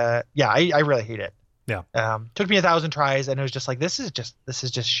I really hate it. Yeah. Took me 1,000 tries, and it was just like, this is just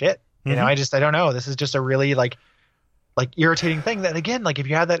shit. I don't know. This is just a really like irritating thing that, again, like if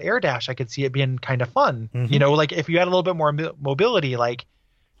you had that air dash, I could see it being kind of fun, like if you had a little bit more mobility, like,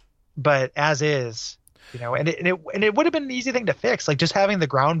 but as is, and it would have been an easy thing to fix, like just having the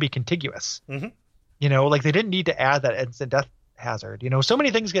ground be contiguous, like they didn't need to add that instant death hazard. So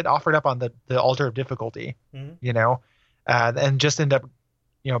many things get offered up on the altar of difficulty, and just end up,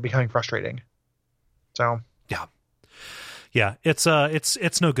 becoming frustrating. So yeah, it's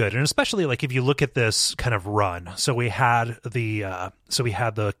no good, and especially like if you look at this kind of run. So we had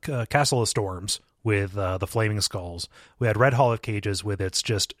the Castle of Storms with the Flaming Skulls. We had Red Hall of Cages with its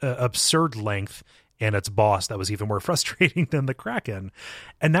just absurd length and its boss that was even more frustrating than the Kraken.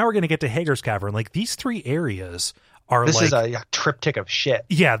 And now we're going to get to Hager's Cavern. Like these three areas are this is a triptych of shit.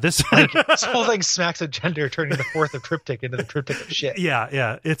 Yeah, this whole thing smacks of gender, turning the fourth of triptych into the triptych of shit.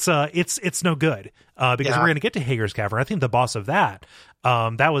 Yeah. It's no good because we're going to get to Hager's Cavern. I think the boss of that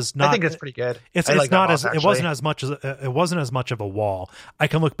was not. I think it's pretty good. It wasn't as much of a wall. I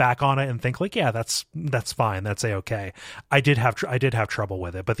can look back on it and think like, yeah, that's fine. That's okay. I did have trouble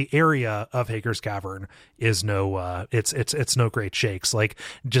with it, but the area of Hager's Cavern is no. It's no great shakes. Like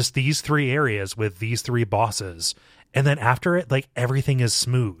just these three areas with these three bosses. And then after it, like everything is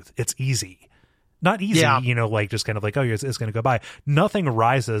smooth. It's easy. Not easy, like just kind of like, oh, it's going to go by. Nothing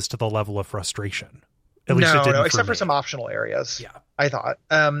rises to the level of frustration. At least it didn't except for some optional areas. Yeah. I thought.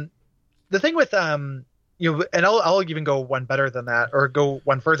 The thing with, and I'll even go one better than that, or go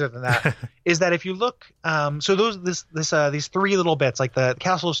one further than that, is that if you look, so these three little bits, like the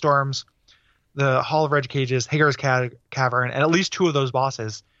Castle of Storms, the Hall of Red Cages, Hager's Cavern, and at least two of those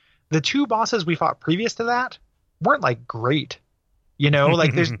bosses, the two bosses we fought previous to that weren't like great,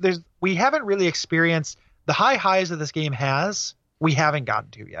 like we haven't really experienced the highs that this game has. We haven't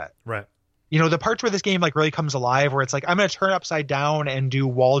gotten to yet. Right. The parts where this game like really comes alive, where it's like, I'm going to turn upside down and do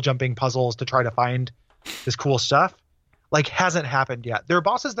wall jumping puzzles to try to find this cool stuff, like hasn't happened yet. There are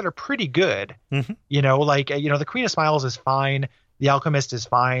bosses that are pretty good, the Queen of Smiles is fine. The Alchemist is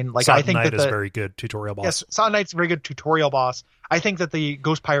fine. Like I think Knight that is very good tutorial boss. Yes, Sod Knight's a very good tutorial boss. I think that the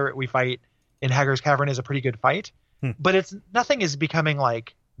Ghost Pirate we fight in Hager's Cavern is a pretty good fight, but nothing is becoming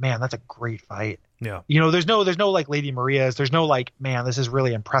like, man, that's a great fight. Yeah. There's no like Lady Maria's. There's no like, man, this is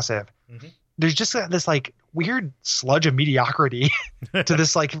really impressive. There's just this like weird sludge of mediocrity to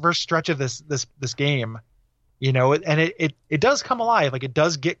this like first stretch of this game, and it does come alive. Like it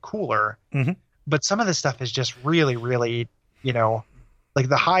does get cooler, but some of this stuff is just really, really, like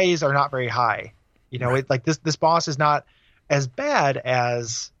the highs are not very high, right. This boss is not as bad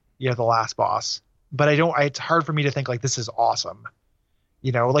as, the last boss, but it's hard for me to think like this is awesome.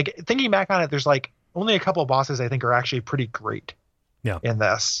 Like thinking back on it, there's like only a couple of bosses I think are actually pretty great in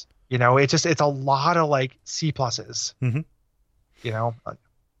this. It's a lot of like C pluses. I don't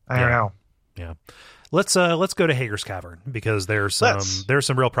know. Yeah. Let's go to Hager's Cavern because there's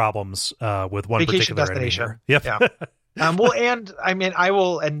some real problems with one Vacation particular destination. Enemy here. Yep. Yeah. Well, and I mean,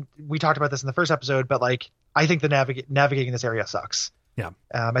 and we talked about this in the first episode, but like I think the navigating this area sucks. Yeah.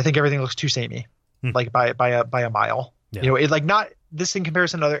 I think everything looks too samey, like by a mile. Yeah. It like not this in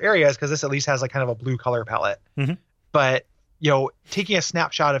comparison to other areas because this at least has like kind of a blue color palette. But taking a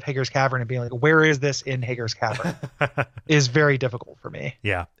snapshot of Hager's Cavern and being like, where is this in Hager's Cavern is very difficult for me.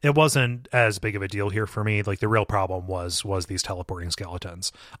 Yeah. It wasn't as big of a deal here for me. Like the real problem was these teleporting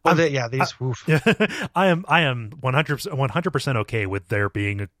skeletons. These. I am 100% okay with there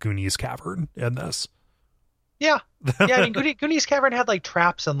being a Goonies cavern in this. Yeah. Yeah. I mean, Goonies Cavern had like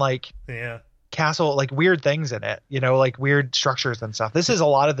traps and like, castle, like weird things in it, like weird structures and stuff. A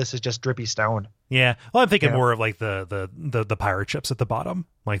lot of this is just drippy stone. Yeah. Well, I'm thinking more of like the pirate ships at the bottom,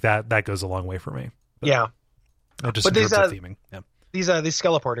 like that goes a long way for me. But just in terms of theming. Yeah. These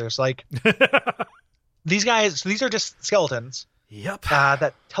skeleporters, like these guys, these are just skeletons. Yep.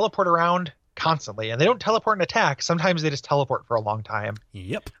 That teleport around constantly, and they don't teleport and attack. Sometimes they just teleport for a long time.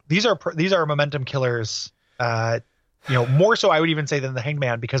 Yep. These are momentum killers. More so I would even say than the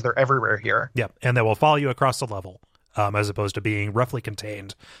Hangman because they're everywhere here. Yep, and they will follow you across the level, as opposed to being roughly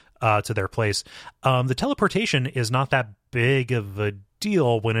contained to their place. The teleportation is not that big of a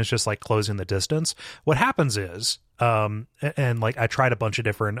deal when it's just like closing the distance. What happens is, and like I tried a bunch of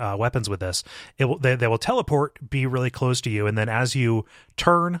different weapons with this, they will teleport, be really close to you, and then as you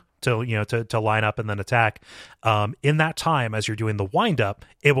turn to line up and then attack, in that time as you're doing the wind up,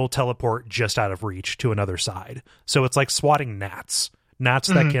 it will teleport just out of reach to another side. So it's like swatting gnats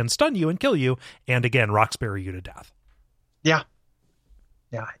that can stun you and kill you, and again roxbury you to death. Yeah.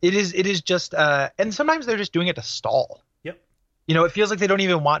 It is just and sometimes they're just doing it to stall. Yep. it feels like they don't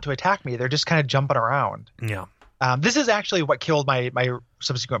even want to attack me. They're just kind of jumping around. Yeah. This is actually what killed my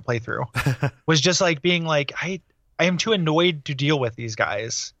subsequent playthrough was just like being like, I am too annoyed to deal with these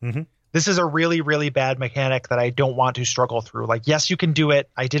guys. Mm-hmm. This is a really, really bad mechanic that I don't want to struggle through. Like, yes, you can do it.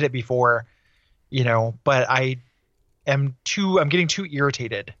 I did it before, but I'm getting too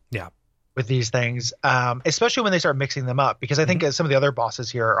irritated. Yeah. With these things, especially when they start mixing them up, because I think some of the other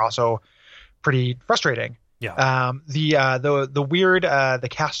bosses here are also pretty frustrating. Yeah. The weird the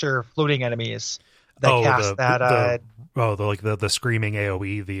caster floating enemies that cast the screaming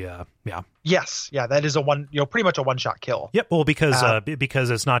AoE. Yes, that is pretty much a one shot kill. Yep. Well, because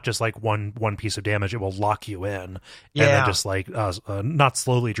it's not just like one piece of damage; it will lock you in, and then just like not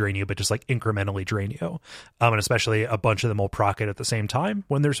slowly drain you, but just like incrementally drain you. And especially a bunch of them will proc it at the same time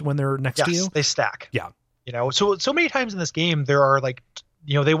when they're next to you. They stack. Yeah. So many times in this game there are like,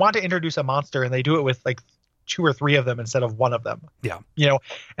 they want to introduce a monster and they do it with like 2 or 3 of them instead of one of them. Yeah.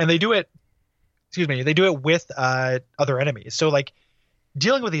 And they do it. They do it with other enemies. So like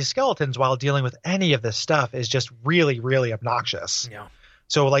dealing with these skeletons while dealing with any of this stuff is just really, really obnoxious. Yeah.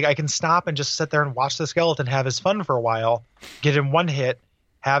 So like I can stop and just sit there and watch the skeleton have his fun for a while, get him one hit,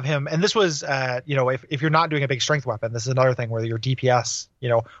 have him. And this was, if you're not doing a big strength weapon, this is another thing where your DPS,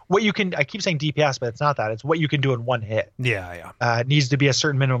 what you can, I keep saying DPS, but it's not that. It's what you can do in one hit. Yeah. It needs to be a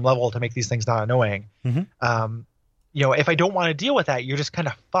certain minimum level to make these things not annoying. Mm-hmm. If I don't want to deal with that, you're just kind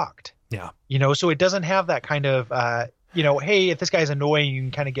of fucked. Yeah. So it doesn't have that kind of, hey, if this guy's annoying, you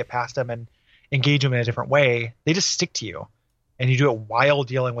can kind of get past him and engage him in a different way. They just stick to you and you do it while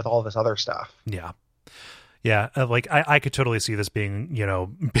dealing with all this other stuff. Yeah. Yeah. Like I could totally see this being,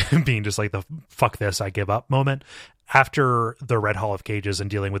 being just like the fuck this, I give up moment. After the Red Hall of Cages and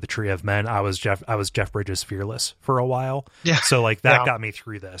dealing with the Tree of Men, I was Jeff Bridges Fearless for a while. Yeah. So like that got me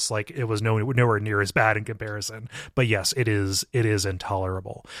through this. Like it was nowhere near as bad in comparison. But yes, it is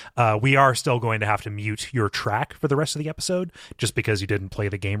intolerable. We are still going to have to mute your track for the rest of the episode just because you didn't play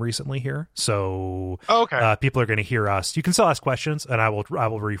the game recently here. So people are going to hear us. You can still ask questions and I will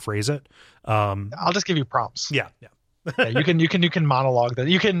rephrase it. I'll just give you prompts. Yeah. You can monologue that.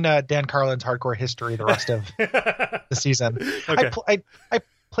 You can Dan Carlin's Hardcore History the rest of the season. Okay. I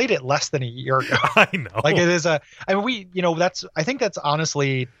played it less than a year ago. I know. Like it is I think that's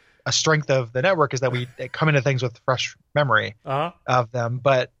honestly a strength of the network is that we come into things with fresh memory of them.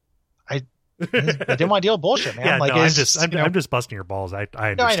 But I didn't want to deal with bullshit, man. Yeah, like no, I'm just busting your balls. I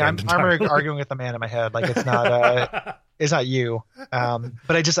understand. I'm arguing with the man in my head. Like it's not it's not you. But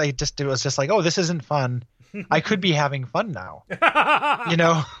it was just like, oh, this isn't fun. I could be having fun now.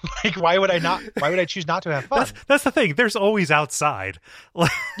 Like why would I choose not to have fun? That's the thing. There's always outside.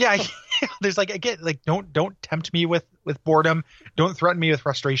 Yeah. There's like, again, like don't tempt me with boredom. Don't threaten me with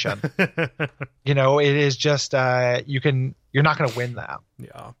frustration. It is just, you're not going to win that.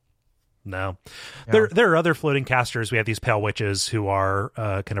 Yeah. No. Yeah. There are other floating casters. We have these pale witches who are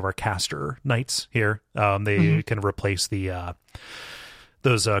kind of our caster knights here. They kind of replace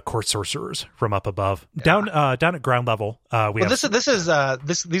those court sorcerers from up above. Down at ground level.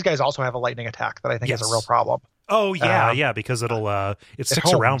 These guys also have a lightning attack that I think is a real problem. Oh yeah, because it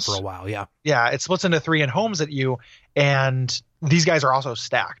sticks around for a while. Yeah, it splits into 3 and homes at you, and these guys are also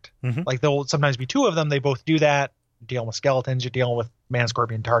stacked. Mm-hmm. Like there'll sometimes be 2 of them. They both do that. You're dealing with skeletons. You're dealing with Man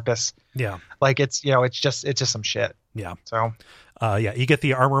Scorpion Tarkus. Yeah, like it's just some shit. Yeah. So. You get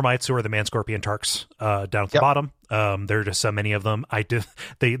the armor mites who are the Man Scorpion Tarks down at the bottom. There are just so many of them.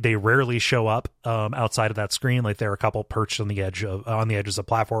 They rarely show up outside of that screen. Like there are a couple perched on the edges of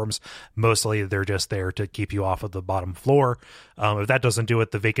platforms. Mostly they're just there to keep you off of the bottom floor. If that doesn't do it,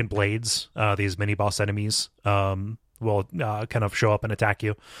 the vacant blades, these mini boss enemies, will kind of show up and attack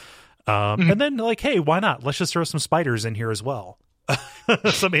you. And then like, hey, why not? Let's just throw some spiders in here as well.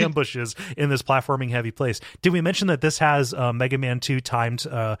 Some ambushes in this platforming heavy place. Did we mention that this has Mega Man 2 timed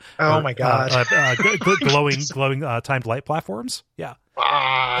my god glowing timed light platforms? Yeah.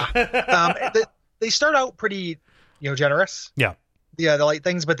 They start out pretty generous. Yeah, the light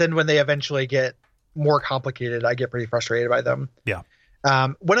things, but then when they eventually get more complicated, I get pretty frustrated by them. Yeah.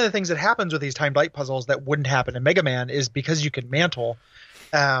 One of the things that happens with these timed light puzzles that wouldn't happen in Mega Man is because you can mantle.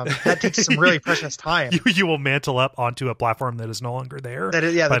 That takes some really precious time. You will mantle up onto a platform that is no longer there. By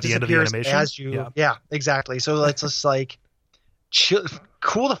the end of the animation. As you, yeah, exactly. So it's just like, chill,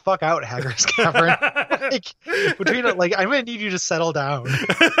 cool the fuck out, Hagrid's Cavern. I'm gonna need you to settle down.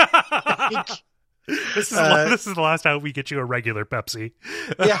 This is the last time we get you a regular Pepsi.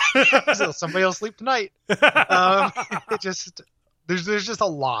 Yeah, so somebody will sleep tonight. There's just a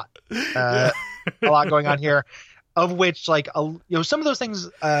lot going on here. Of which, some of those things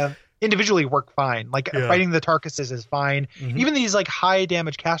individually work fine. Like fighting the Tarkuses is fine. Even these like high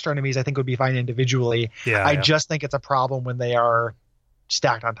damage caster enemies, I think would be fine individually. I just think it's a problem when they are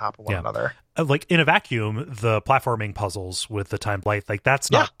stacked on top of one another. Like in a vacuum, the platforming puzzles with the Time Blight, like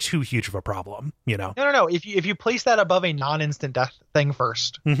that's not too huge of a problem, you know? No. If you place that above a non-instant death thing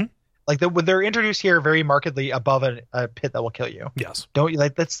first, like they're introduced here very markedly above a pit that will kill you. Yes. Don't you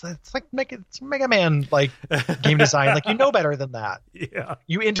like that's like it's Mega Man like game design. Like, you know better than that. Yeah.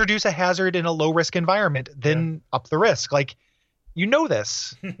 You introduce a hazard in a low risk environment, then up the risk. Like, you know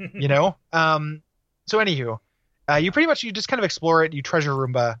this, you know? So anywho, you just kind of explore it. You treasure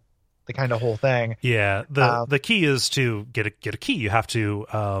Roomba, the kind of whole thing. Yeah. The key is to get a key. You have to,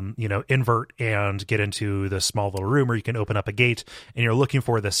 invert and get into the small little room where you can open up a gate, and you're looking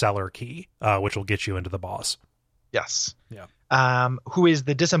for the cellar key, which will get you into the boss. Yes. Yeah. Who is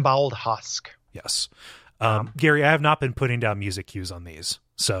the disemboweled husk. Yes. Gary, I have not been putting down music cues on these.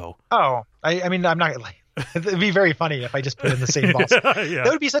 So. Oh, I mean, I'm not like, it'd be very funny if I just put in the same boss. That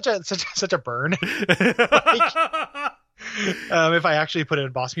would be such a burn. If I actually put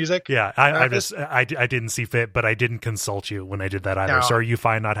in boss music. Yeah, I didn't see fit, but I didn't consult you when I did that either. No. So are you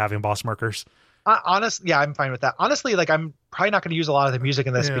fine not having boss markers? Honestly, I'm fine with that. Honestly, like, I'm probably not going to use a lot of the music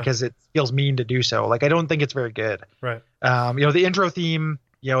in this because it feels mean to do so. Like, I don't think it's very good. Right. The intro theme,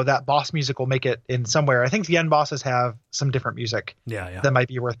 that boss music will make it in somewhere. I think the end bosses have some different music. That might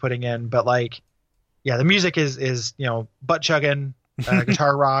be worth putting in, but like, the music is butt chugging,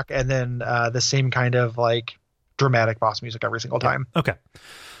 guitar rock, and then the same kind of like dramatic boss music every single time. Okay.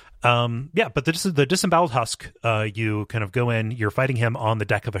 But the disemboweled husk, you kind of go in, you're fighting him on the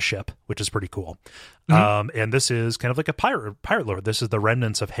deck of a ship, which is pretty cool. And this is kind of like a pirate lord. This is the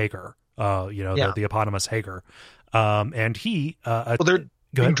remnants of Hagar, the eponymous Hagar. And he, they're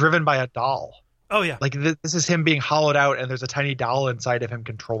being driven by a doll. Oh yeah. Like this is him being hollowed out, and there's a tiny doll inside of him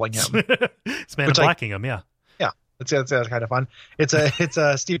contrling him. It's Man in Blacking him. Yeah. Yeah. It's kind of fun. It's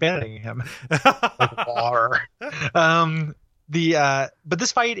a Steve Banning him. Like water. But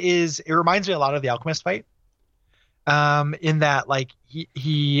this fight it reminds me a lot of the Alchemist fight. In that, like,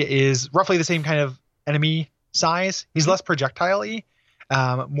 he is roughly the same kind of enemy size. He's less projectile-y,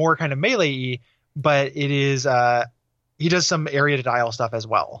 more kind of melee-y, but it is he does some area to dial stuff as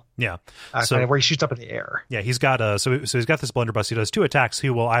well. Yeah. Kind of where he shoots up in the air. Yeah, he's got so he's got this blunderbuss. He does two attacks. He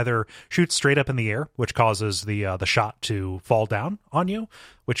will either shoot straight up in the air, which causes the shot to fall down on you,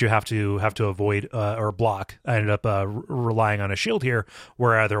 which you have to avoid or block. I ended up relying on a shield here,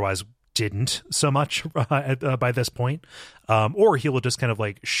 where I otherwise didn't so much by this point. Or he will just kind of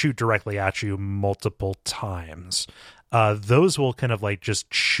like shoot directly at you multiple times. Those will kind of like just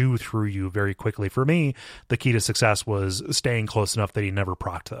chew through you very quickly. For me, the key to success was staying close enough that he never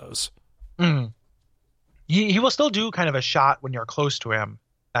procced those. He will still do kind of a shot when you're close to him.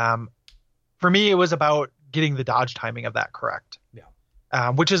 For me, it was about getting the dodge timing of that correct.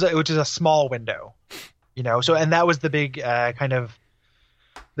 Yeah. Which is a small window, So, and that was the big kind of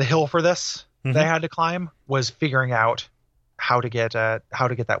the hill for this that I had to climb, was figuring out how to get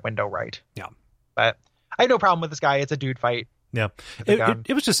that window right. Yeah. But I have no problem with this guy. It's a dude fight. Yeah.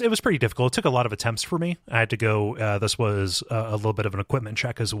 It was pretty difficult. It took a lot of attempts for me. I had to go, this was a little bit of an equipment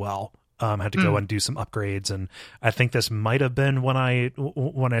check as well. I had to go and do some upgrades. And I think this might've been when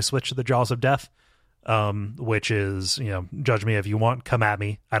I switched to the Jaws of Death, which is, judge me if you want, come at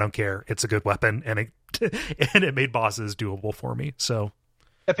me. I don't care. It's a good weapon. And it made bosses doable for me. So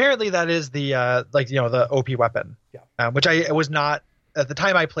apparently that is the the OP weapon. Yeah. Which I was not at the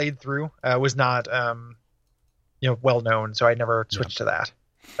time I played through, was not, well known, so I never switched to that.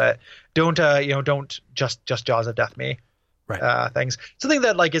 But don't just Jaws of Death me, right? Things. Something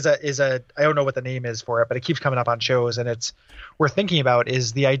that like is a I don't know what the name is for it, but it keeps coming up on shows, and it's worth thinking about,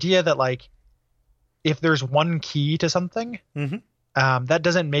 is the idea that like if there's one key to something, that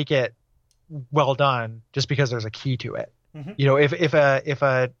doesn't make it well done just because there's a key to it. If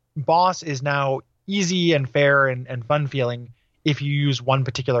a boss is now easy and fair and fun feeling, if you use one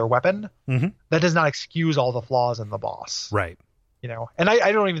particular weapon, that does not excuse all the flaws in the boss. Right. And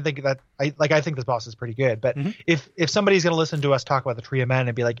I don't even think that I think this boss is pretty good, but if somebody's going to listen to us talk about the Tree of Men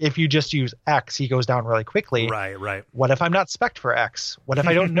and be like, if you just use X, he goes down really quickly. Right. What if I'm not spec'd for X? What if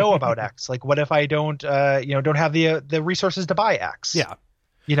I don't know about X? Like, what if I don't have the resources to buy X? Yeah.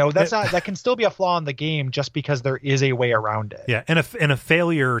 That can still be a flaw in the game just because there is a way around it. Yeah, and a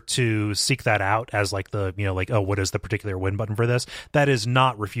failure to seek that out as like the what is the particular win button for this? That is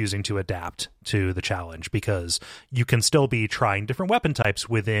not refusing to adapt to the challenge, because you can still be trying different weapon types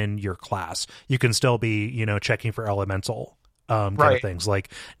within your class. You can still be checking for elemental kind of things, like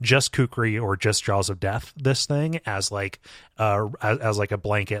just Kukri or just Jaws of Death this thing as like as like a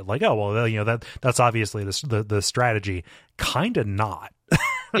blanket, like, oh well, you know, that's obviously the strategy. Kind of not.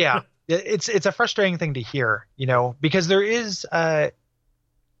 Yeah, it's a frustrating thing to hear, you know, because there is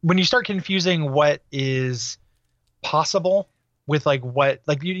when you start confusing what is possible with like what,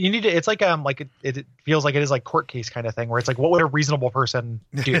 like you need to, it's like it feels like it is like court case kind of thing where it's like, what would a reasonable person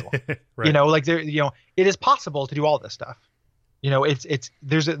do? Right. You know, like there, you know, it is possible to do all this stuff. You know,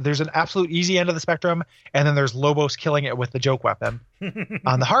 there's an absolute easy end of the spectrum, and then there's Lobos killing it with the joke weapon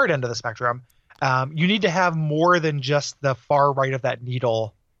on the hard end of the spectrum. You need to have more than just the far right of that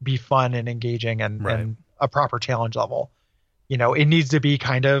needle be fun and engaging and a proper challenge level. You know, it needs to be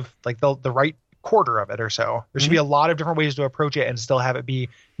kind of like the right quarter of it or so. There should be a lot of different ways to approach it and still have it be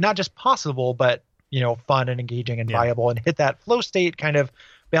not just possible, but, you know, fun and engaging and viable, and hit that flow state kind of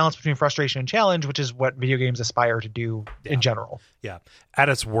balance between frustration and challenge, which is what video games aspire to do in general. Yeah. At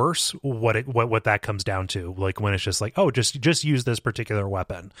its worst, what that comes down to, like when it's just like, oh, just use this particular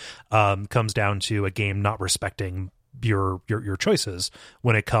weapon, comes down to a game not respecting your choices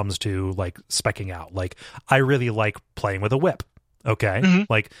when it comes to like speccing out. Like, I really like playing with a whip. Okay.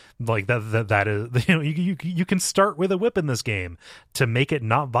 Like that is, you know, you can start with a whip in this game to make it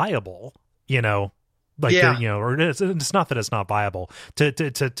not viable, you know, like, you know, or it's not that it's not viable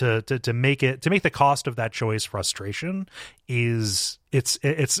to make the cost of that choice frustration is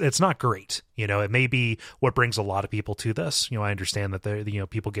it's not great. You know, it may be what brings a lot of people to this. You know, I understand that you know,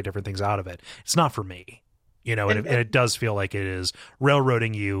 people get different things out of it. It's not for me, you know, and it does feel like it is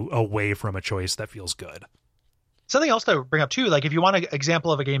railroading you away from a choice that feels good. Something else to bring up too, like if you want an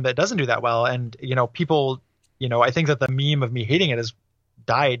example of a game that doesn't do that well, and, you know, people, you know, I think that the meme of me hating it has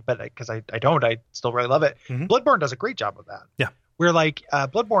died, but because I still really love it. Bloodborne does a great job of that. Yeah. Where like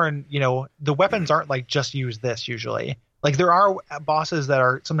Bloodborne, you know, the weapons aren't like just use this usually. Like there are bosses that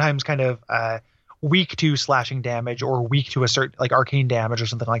are sometimes kind of weak to slashing damage or weak to a certain like arcane damage or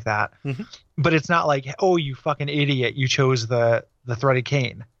something like that. But it's not like, oh, you fucking idiot, you chose the threaded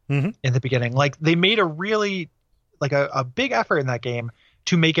cane in the beginning. Like they made a really like a big effort in that game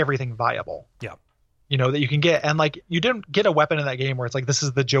to make everything viable. Yeah. You know, that you can get. And like, you didn't get a weapon in that game where it's like, this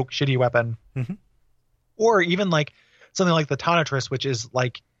is the joke shitty weapon. Or even like something like the Tonitrus, which is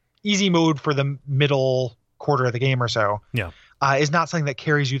like easy mode for the middle quarter of the game or so. Yeah. Is not something that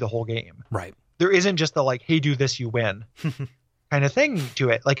carries you the whole game. Right. There isn't just the like, hey, do this, you win kind of thing to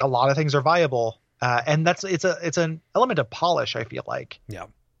it. Like a lot of things are viable. And it's an element of polish, I feel like. Yeah.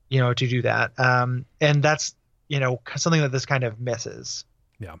 You know, to do that. And that's, you know, something that this kind of misses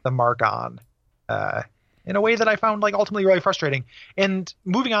the mark on, in a way that I found like ultimately really frustrating. And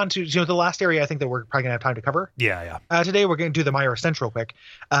moving on to, you know, the last area I think that we're probably gonna have time to cover. Today we're going to do the Mire Ascent real quick.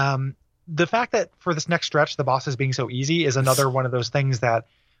 The fact that for this next stretch the bosses being so easy is another one of those things that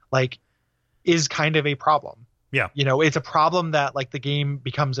like is kind of a problem. Yeah. You know, it's a problem that like the game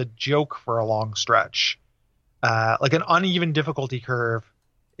becomes a joke for a long stretch. Like an uneven difficulty curve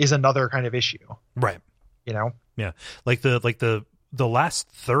is another kind of issue. Right. You know? Yeah. Like the last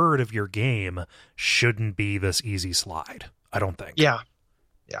third of your game shouldn't be this easy slide, I don't think. Yeah.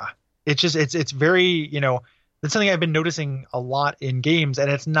 Yeah. It's just, it's very, you know, it's something I've been noticing a lot in games, and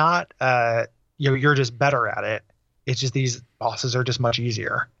it's not, you know, you're just better at it. It's just these bosses are just much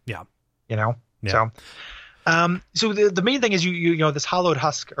easier. Yeah. You know? Yeah. So the main thing is you know, this hollowed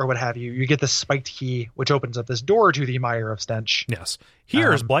husk or what have you, you get this spiked key, which opens up this door to the Mire of Stench. Yes.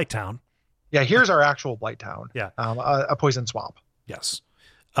 Here's Blighttown. Yeah. Here's our actual Blighttown. Yeah. A poison swamp. Yes.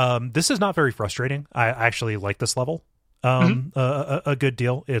 This is not very frustrating. I actually like this level a good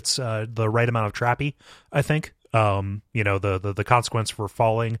deal. It's the right amount of trappy, I think. You know, the consequence for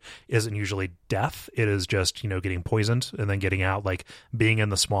falling isn't usually death. It is just, you know, getting poisoned and then getting out. Like being in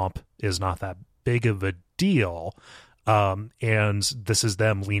the swamp is not that big of a deal. And this is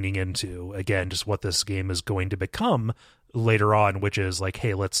them leaning into, again, just what this game is going to become later on, which is like,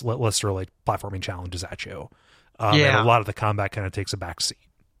 hey, let's throw like platforming challenges at you. And a lot of the combat kind of takes a back seat.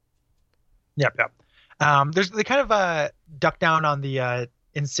 Yep. They kind of duck down on the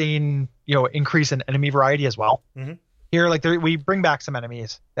insane, you know, increase in enemy variety as well. Here, like we bring back some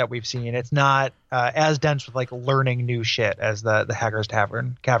enemies that we've seen. It's not as dense with like learning new shit as the Haggard's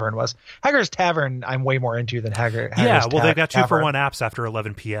Cavern was. Haggard's Tavern I'm way more into than Haggard's they've got 2-for-1 apps after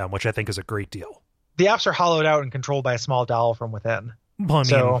 11 p.m., which I think is a great deal. The apps are hollowed out and controlled by a small doll from within. Well, I mean,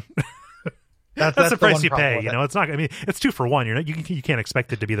 so that's the price you pay. You know, it's not. I mean, it's 2-for-1. You're not. You can't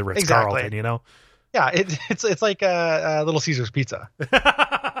expect it to be the Ritz Carlton. You know. Yeah, it's like a Little Caesar's pizza.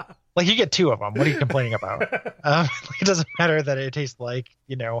 Like you get 2 of them. What are you complaining about? It doesn't matter that it tastes like,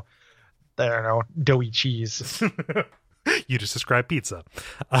 you know, I don't know, doughy cheese. You just described pizza.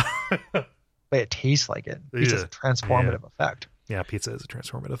 But it tastes like it. Pizza's a transformative effect. Yeah, pizza is a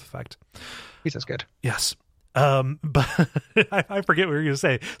transformative effect. Pizza's good. Yes. But I forget what you were going to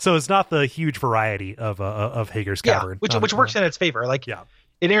say. So it's not the huge variety of Hager's Cavern. Which works in its favor. Like, it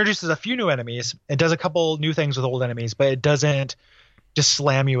introduces a few new enemies. It does a couple new things with old enemies, but it doesn't just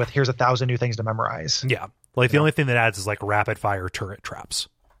slam you with here's 1,000 new things to memorize. Yeah. Like the only thing that adds is like rapid fire turret traps.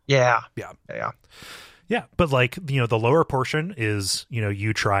 Yeah. Yeah, but like, the lower portion is,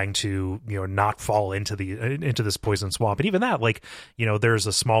 you trying to, not fall into this poison swamp. And even that, like, there's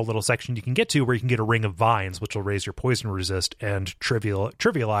a small little section you can get to where you can get a ring of vines, which will raise your poison resist and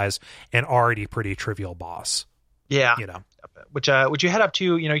trivialize an already pretty trivial boss. Yeah. Which you head up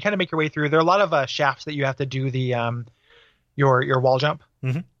to, you kind of make your way through. There are a lot of shafts that you have to do the your wall jump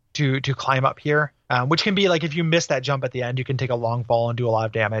to climb up here. Which can be like, if you miss that jump at the end, you can take a long fall and do a lot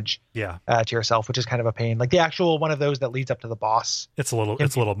of damage to yourself, which is kind of a pain. Like the actual one of those that leads up to the boss. It's a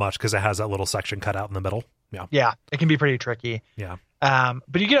little much because it has that little section cut out in the middle. Yeah. Yeah. It can be pretty tricky. Yeah.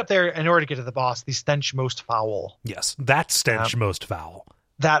 But you get up there in order to get to the boss, the stench most foul. Yes. That stench most foul.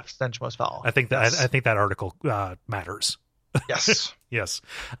 That stench most foul. I think that article matters. Yes. Yes.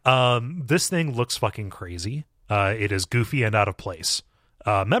 This thing looks fucking crazy. It is goofy and out of place.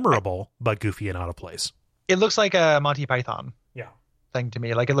 Memorable, but goofy and out of place. It looks like a Monty Python thing to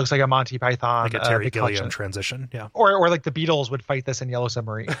me. Like it looks like a Monty Python, like a Terry Gilliam transition. Yeah. Or like the Beatles would fight this in Yellow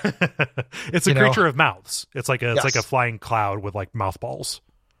Submarine. It's a creature of mouths. It's like a flying cloud with like mouth balls.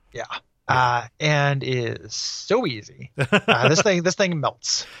 Yeah. And is so easy. This thing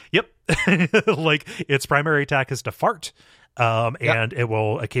melts. Yep. Like its primary attack is to fart. And it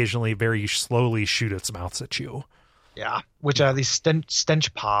will occasionally very slowly shoot its mouths at you. Yeah, which are these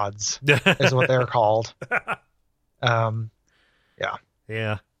stench pods is what they're called.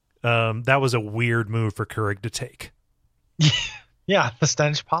 Yeah. That was a weird move for Keurig to take. Yeah, the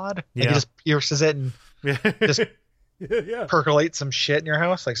stench pod. Yeah. Like he just pierces it and just percolates some shit in your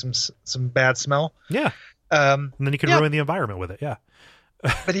house, like some bad smell. Yeah. And then you can ruin the environment with it. Yeah.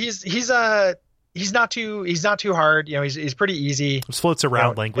 But he's not too hard. He's pretty easy. Just floats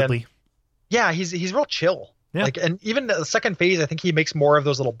around languidly. He's real chill. Yeah. Like, and even the second phase, I think he makes more of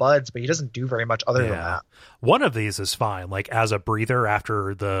those little buds, but he doesn't do very much other than that. One of these is fine, like as a breather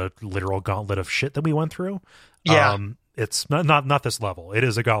after the literal gauntlet of shit that we went through. Yeah. It's not this level. It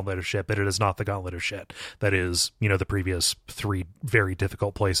is a gauntlet of shit, but it is not the gauntlet of shit that is, the previous 3 very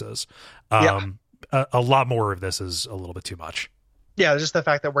difficult places. A lot more of this is a little bit too much. Yeah, just the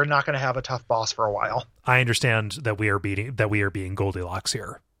fact that we're not going to have a tough boss for a while. I understand that we are being Goldilocks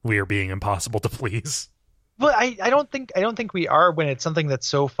here. We are being impossible to please. Well, I don't think we are when it's something that's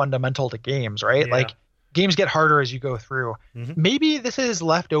so fundamental to games, right? Yeah. Like games get harder as you go through. Mm-hmm. Maybe this is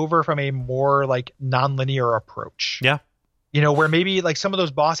left over from a more like non-linear approach. Yeah. Where maybe like some of those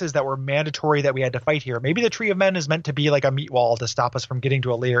bosses that were mandatory that we had to fight here, maybe the Tree of Men is meant to be like a meat wall to stop us from getting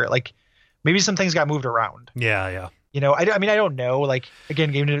to a layer. Like maybe some things got moved around. Yeah. I don't know. Like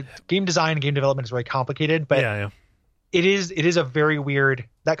again, game design and game development is really complicated, but it is a very weird,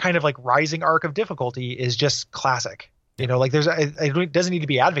 that kind of like rising arc of difficulty is just classic. Like it doesn't need to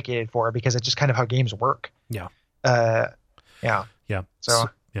be advocated for because it's just kind of how games work. Yeah. Yeah. So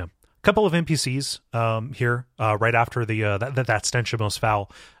yeah. Couple of NPCs here right after the that stench of most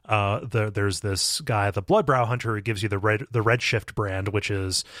foul. There's this guy, the Bloodbrow Hunter, who gives you the Redshift brand, which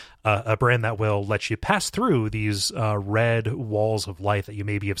is a brand that will let you pass through these red walls of light that you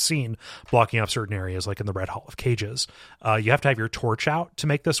maybe have seen blocking off certain areas, like in the Red Hall of Cages. You have to have your torch out to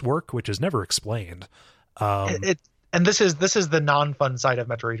make this work, which is never explained. And this is the non-fun side of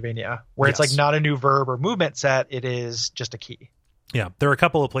Metroidvania, where it's like not a new verb or movement set; it is just a key. Yeah, there are a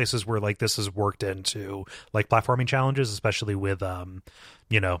couple of places where like this is worked into like platforming challenges, especially with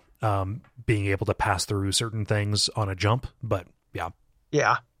being able to pass through certain things on a jump. But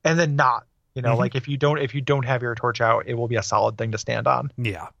yeah, and then not like if you don't have your torch out, it will be a solid thing to stand on.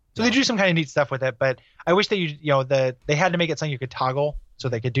 Yeah. So they do some kind of neat stuff with it, but I wish that they had to make it something you could toggle so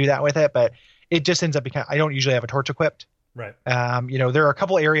they could do that with it, but it just ends up becoming. I don't usually have a torch equipped. Right. There are a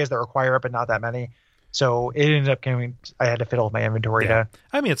couple areas that require it, but not that many. So it ended up coming. I had to fiddle with my inventory.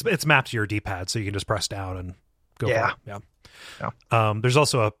 I mean, it's mapped to your D-pad, so you can just press down and go for it. Yeah. There's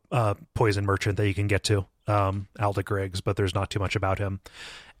also a poison merchant that you can get to, Alda Griggs, but there's not too much about him.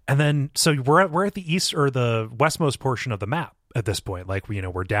 And then, so we're at the east or the westmost portion of the map at this point. Like,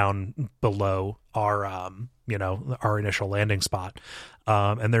 we're down below our initial landing spot.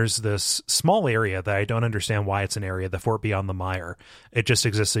 And there's this small area that I don't understand why it's an area, the Fort Beyond the Mire. It just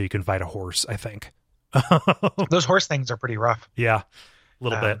exists so you can fight a horse, I think. Those horse things are pretty rough. Yeah, a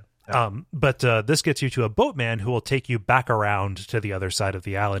little bit. But this gets you to a boatman who will take you back around to the other side of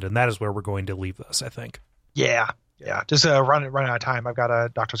the island, and that is where we're going to leave this, I think. Yeah. Just run out of time. I've got a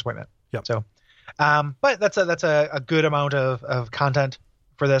doctor's appointment. Yep. So, but that's a good amount of content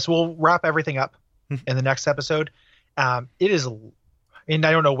for this. We'll wrap everything up in the next episode. It is, I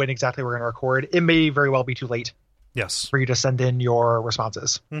don't know when exactly we're going to record. It may very well be too late. Yes. For you to send in your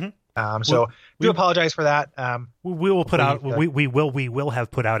responses. So we apologize for that. We will put out, we will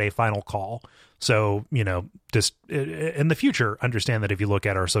have put out a final call. So, just in the future, understand that if you look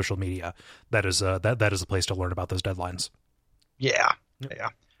at our social media, that is a place to learn about those deadlines. Yeah.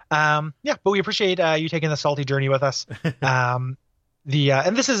 But we appreciate you taking the salty journey with us. And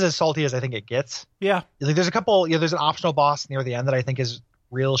this is as salty as I think it gets. Yeah. Like there's a couple, there's an optional boss near the end that I think is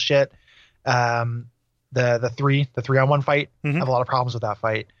real shit. The 3-on-1 fight. I have a lot of problems with that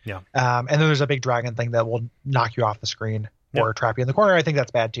fight. Yeah. And then there's a big dragon thing that will knock you off the screen or trap you in the corner. I think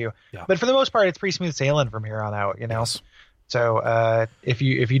that's bad too. Yeah. But for the most part, it's pretty smooth sailing from here on out, Yes. So if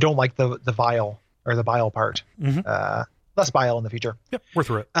you don't like the bile or the bile part, less bile in the future. Yep, we're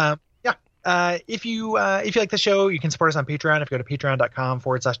through it. If you like the show, you can support us on Patreon. If you go to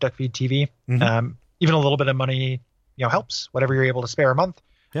patreon.com/duckfeedtv. Even a little bit of money, helps, whatever you're able to spare a month.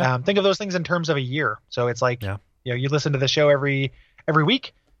 Yeah. Think of those things in terms of a year. So it's like, you listen to the show every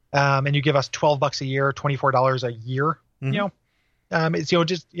week, and you give us $12 a year, $24 a year. It's,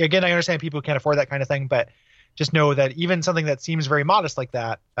 just, again, I understand people can't afford that kind of thing, but just know that even something that seems very modest like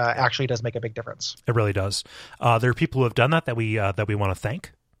that actually does make a big difference. It really does. There are people who have done that we want to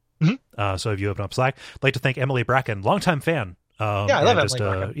thank. So if you open up Slack, I'd like to thank Emily Bracken, longtime fan. I love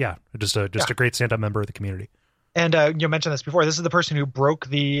Emily Bracken. Just a great stand-up member of the community. And you mentioned this before. This is the person who broke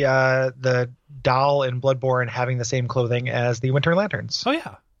the doll in Bloodborne having the same clothing as the Winter Lanterns. Oh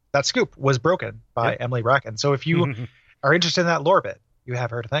yeah, that scoop was broken by Emily Bracken. So if you are interested in that lore bit, you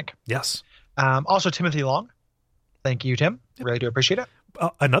have her to thank. Yes. Also Timothy Long. Thank you, Tim. Really do appreciate it.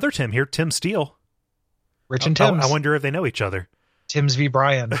 Another Tim here, Tim Steele. Rich and Tim's. I wonder if they know each other. Tim's v.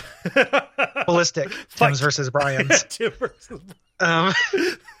 Brian. Ballistic. Tim's versus Brian's. Tim versus Evan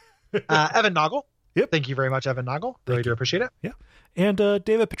Noggle. Yep. Thank you very much, Evan Noggle. Really do appreciate it. Yeah. And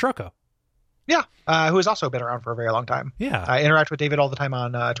David Petrocco. Yeah. Who has also been around for a very long time. Yeah. I interact with David all the time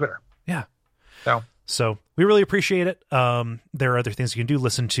on Twitter. Yeah. So we really appreciate it. There are other things you can do.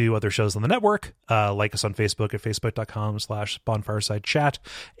 Listen to other shows on the network. Like us on Facebook at facebook.com/bonfiresidechat,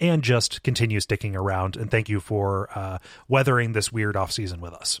 and just continue sticking around. And thank you for weathering this weird off season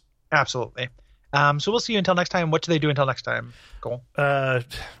with us. Absolutely. So we'll see you until next time. What do they do until next time? Cool. I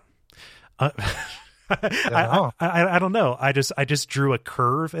don't know. I just drew a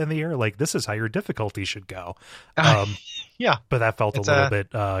curve in the air. Like, this is how your difficulty should go. Yeah. But that felt a little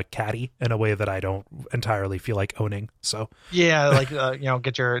bit catty in a way that I don't entirely feel like owning. So yeah, like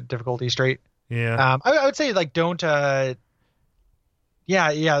get your difficulty straight. Yeah. I would say like don't. Yeah.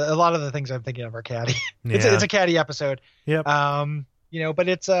 A lot of the things I'm thinking of are catty. It's a catty episode. Yep. But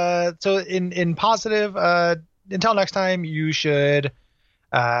it's so in positive. Until next time, you should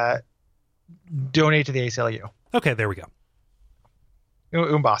donate to the ACLU. Okay, there we go.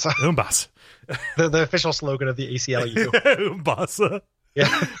 Umbasa. Umbasa. the official slogan of the ACLU. Umbasa.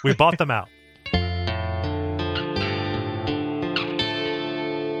 Yeah. We bought them out.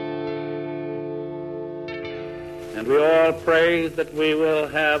 And we all pray that we will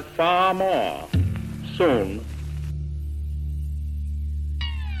have far more soon